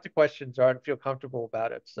to, what the questions are, and feel comfortable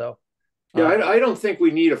about it. So yeah, I don't think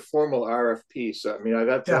we need a formal RFP. So I mean,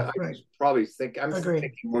 right. probably think I'm Agreed.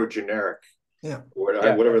 thinking more generic. Yeah.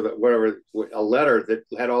 Whatever a letter that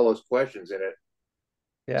had all those questions in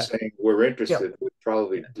it, saying we're interested, would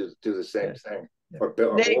probably do the same thing, or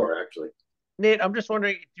Nate, more actually. Nate, I'm just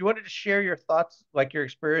wondering, do you want to share your thoughts, like your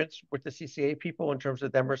experience with the CCA people in terms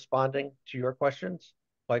of them responding to your questions,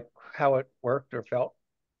 like how it worked or felt?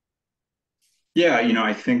 Yeah,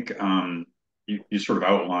 I think you sort of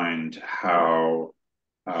outlined how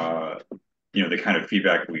the kind of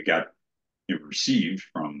feedback we got received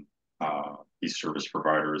from these service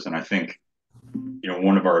providers, and I think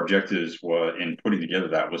one of our objectives was in putting together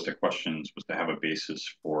that list of questions was to have a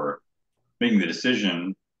basis for making the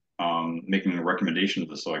decision, making a recommendation to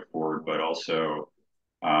the select board, but also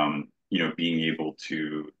being able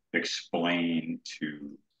to explain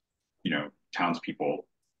to townspeople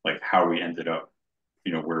like how we ended up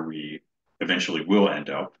where we eventually will end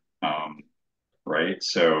up, right?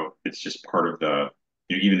 So it's just part of the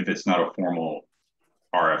even if it's not a formal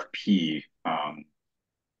RFP,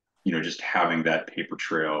 just having that paper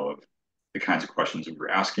trail of the kinds of questions that we're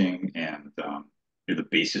asking and the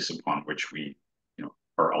basis upon which we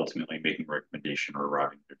are ultimately making a recommendation or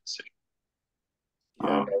arriving at a decision.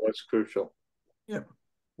 Yeah, that's crucial. Yeah.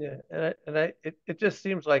 Yeah, it just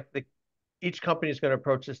seems like each company is going to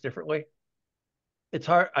approach this differently. It's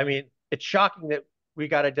hard. I mean, it's shocking that we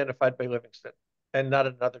got identified by Livingston and not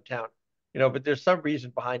another town, but there's some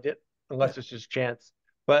reason behind it, unless it's just chance.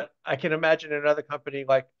 But I can imagine another company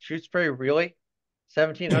like Shutesbury, really?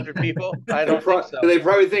 1,700 people? I don't think so. They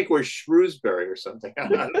probably think we're Shrewsbury or something.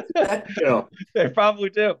 They probably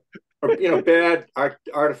do. Or, bad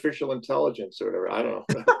artificial intelligence or whatever. I don't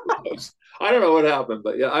know. I don't know what happened,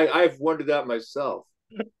 but yeah, I've wondered that myself.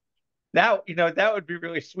 Now, that would be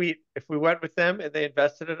really sweet if we went with them and they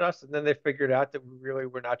invested in us and then they figured out that we really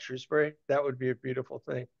were not Shrewsbury. That would be a beautiful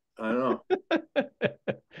thing. I know.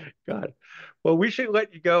 God. Well, we should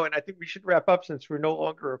let you go, and I think we should wrap up since we're no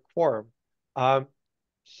longer a quorum.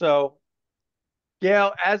 So,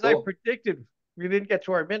 Gail, as I predicted, we didn't get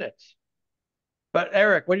to our minutes. But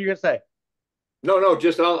Eric, what are you gonna say? No,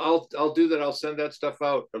 just I'll do that. I'll send that stuff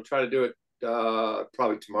out. I'll try to do it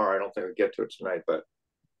probably tomorrow. I don't think I'll get to it tonight, but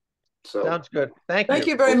so sounds good. Thank you. Thank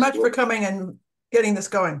you very much for coming and getting this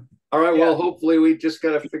going. All right. Well, hopefully we just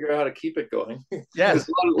got to figure out how to keep it going. Yes. There's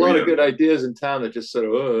a lot of good ideas in town that just sort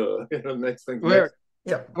of next thing. We're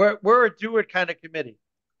a do it kind of committee.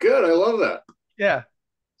 Good. I love that. Yeah.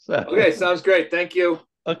 So okay, sounds great. Thank you.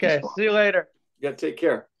 Okay. See you later. Yeah. Take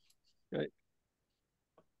care. Right.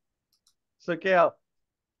 So Gail,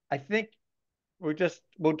 I think we'll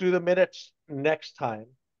do the minutes next time.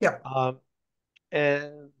 Yeah.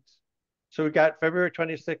 And so we got February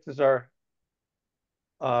 26th is our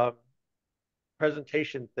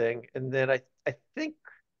presentation thing, and then I think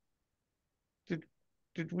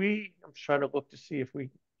did we? I'm trying to look to see if we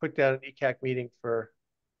put down an ECAC meeting for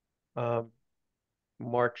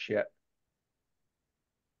March yet.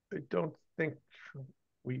 I don't think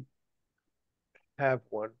we have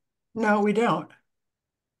one. No, we don't.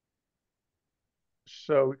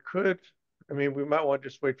 So we could. I mean, we might want to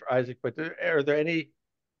just wait for Isaac. But are there any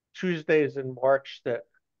Tuesdays in March that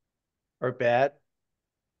are bad?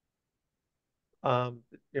 I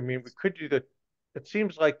mean, we could do it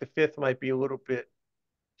seems like the 5th might be a little bit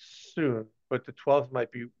soon, but the 12th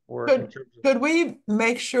might be worse. Could we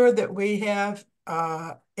make sure that we have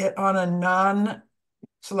it on a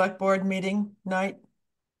non-select board meeting night?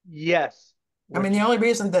 Yes. I mean, the only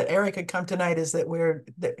reason that Eric could come tonight is that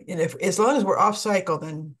as long as we're off cycle,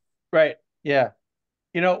 then. Right. Yeah.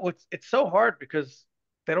 It's so hard because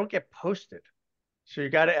they don't get posted. So you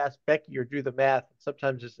got to ask Becky or do the math.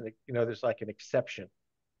 Sometimes there's like an exception.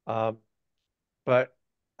 But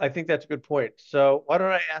I think that's a good point. So why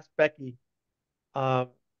don't I ask Becky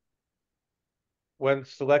when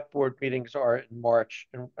select board meetings are in March,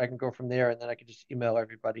 and I can go from there, and then I can just email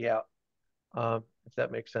everybody out, if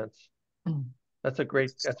that makes sense. That's a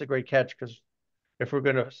great catch, because if we're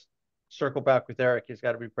going to circle back with Eric, he's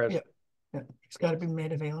got to be present. Yeah, he's got to be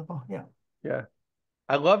made available. Yeah. Yeah.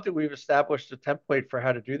 I love that we've established a template for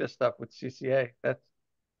how to do this stuff with CCA.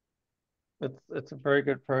 It's a very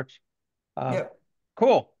good approach.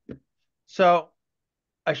 Cool. So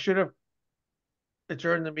I should have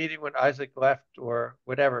adjourned the meeting when Isaac left or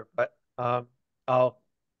whatever, but I'll,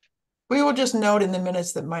 We will just note in the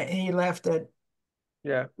minutes that he left at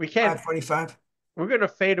yeah, we can't, 5:45. we're going to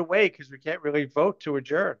fade away because we can't really vote to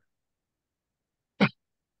adjourn.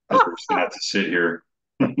 We're just gonna have to sit here.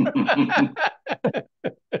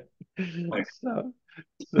 So,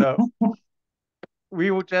 so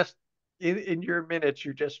we will just, in your minutes,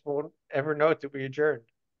 you just won't ever note that we adjourned.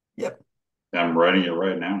 Yep. I'm writing it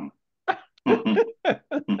right now.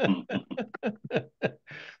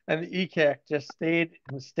 And the ECAC just stayed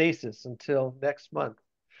in stasis until next month.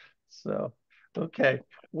 So, okay.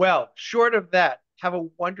 Well, short of that, have a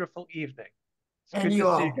wonderful evening. It's And good you to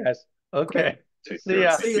see all. you guys. Okay. Take See care.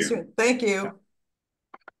 ya. See you soon. Thank you.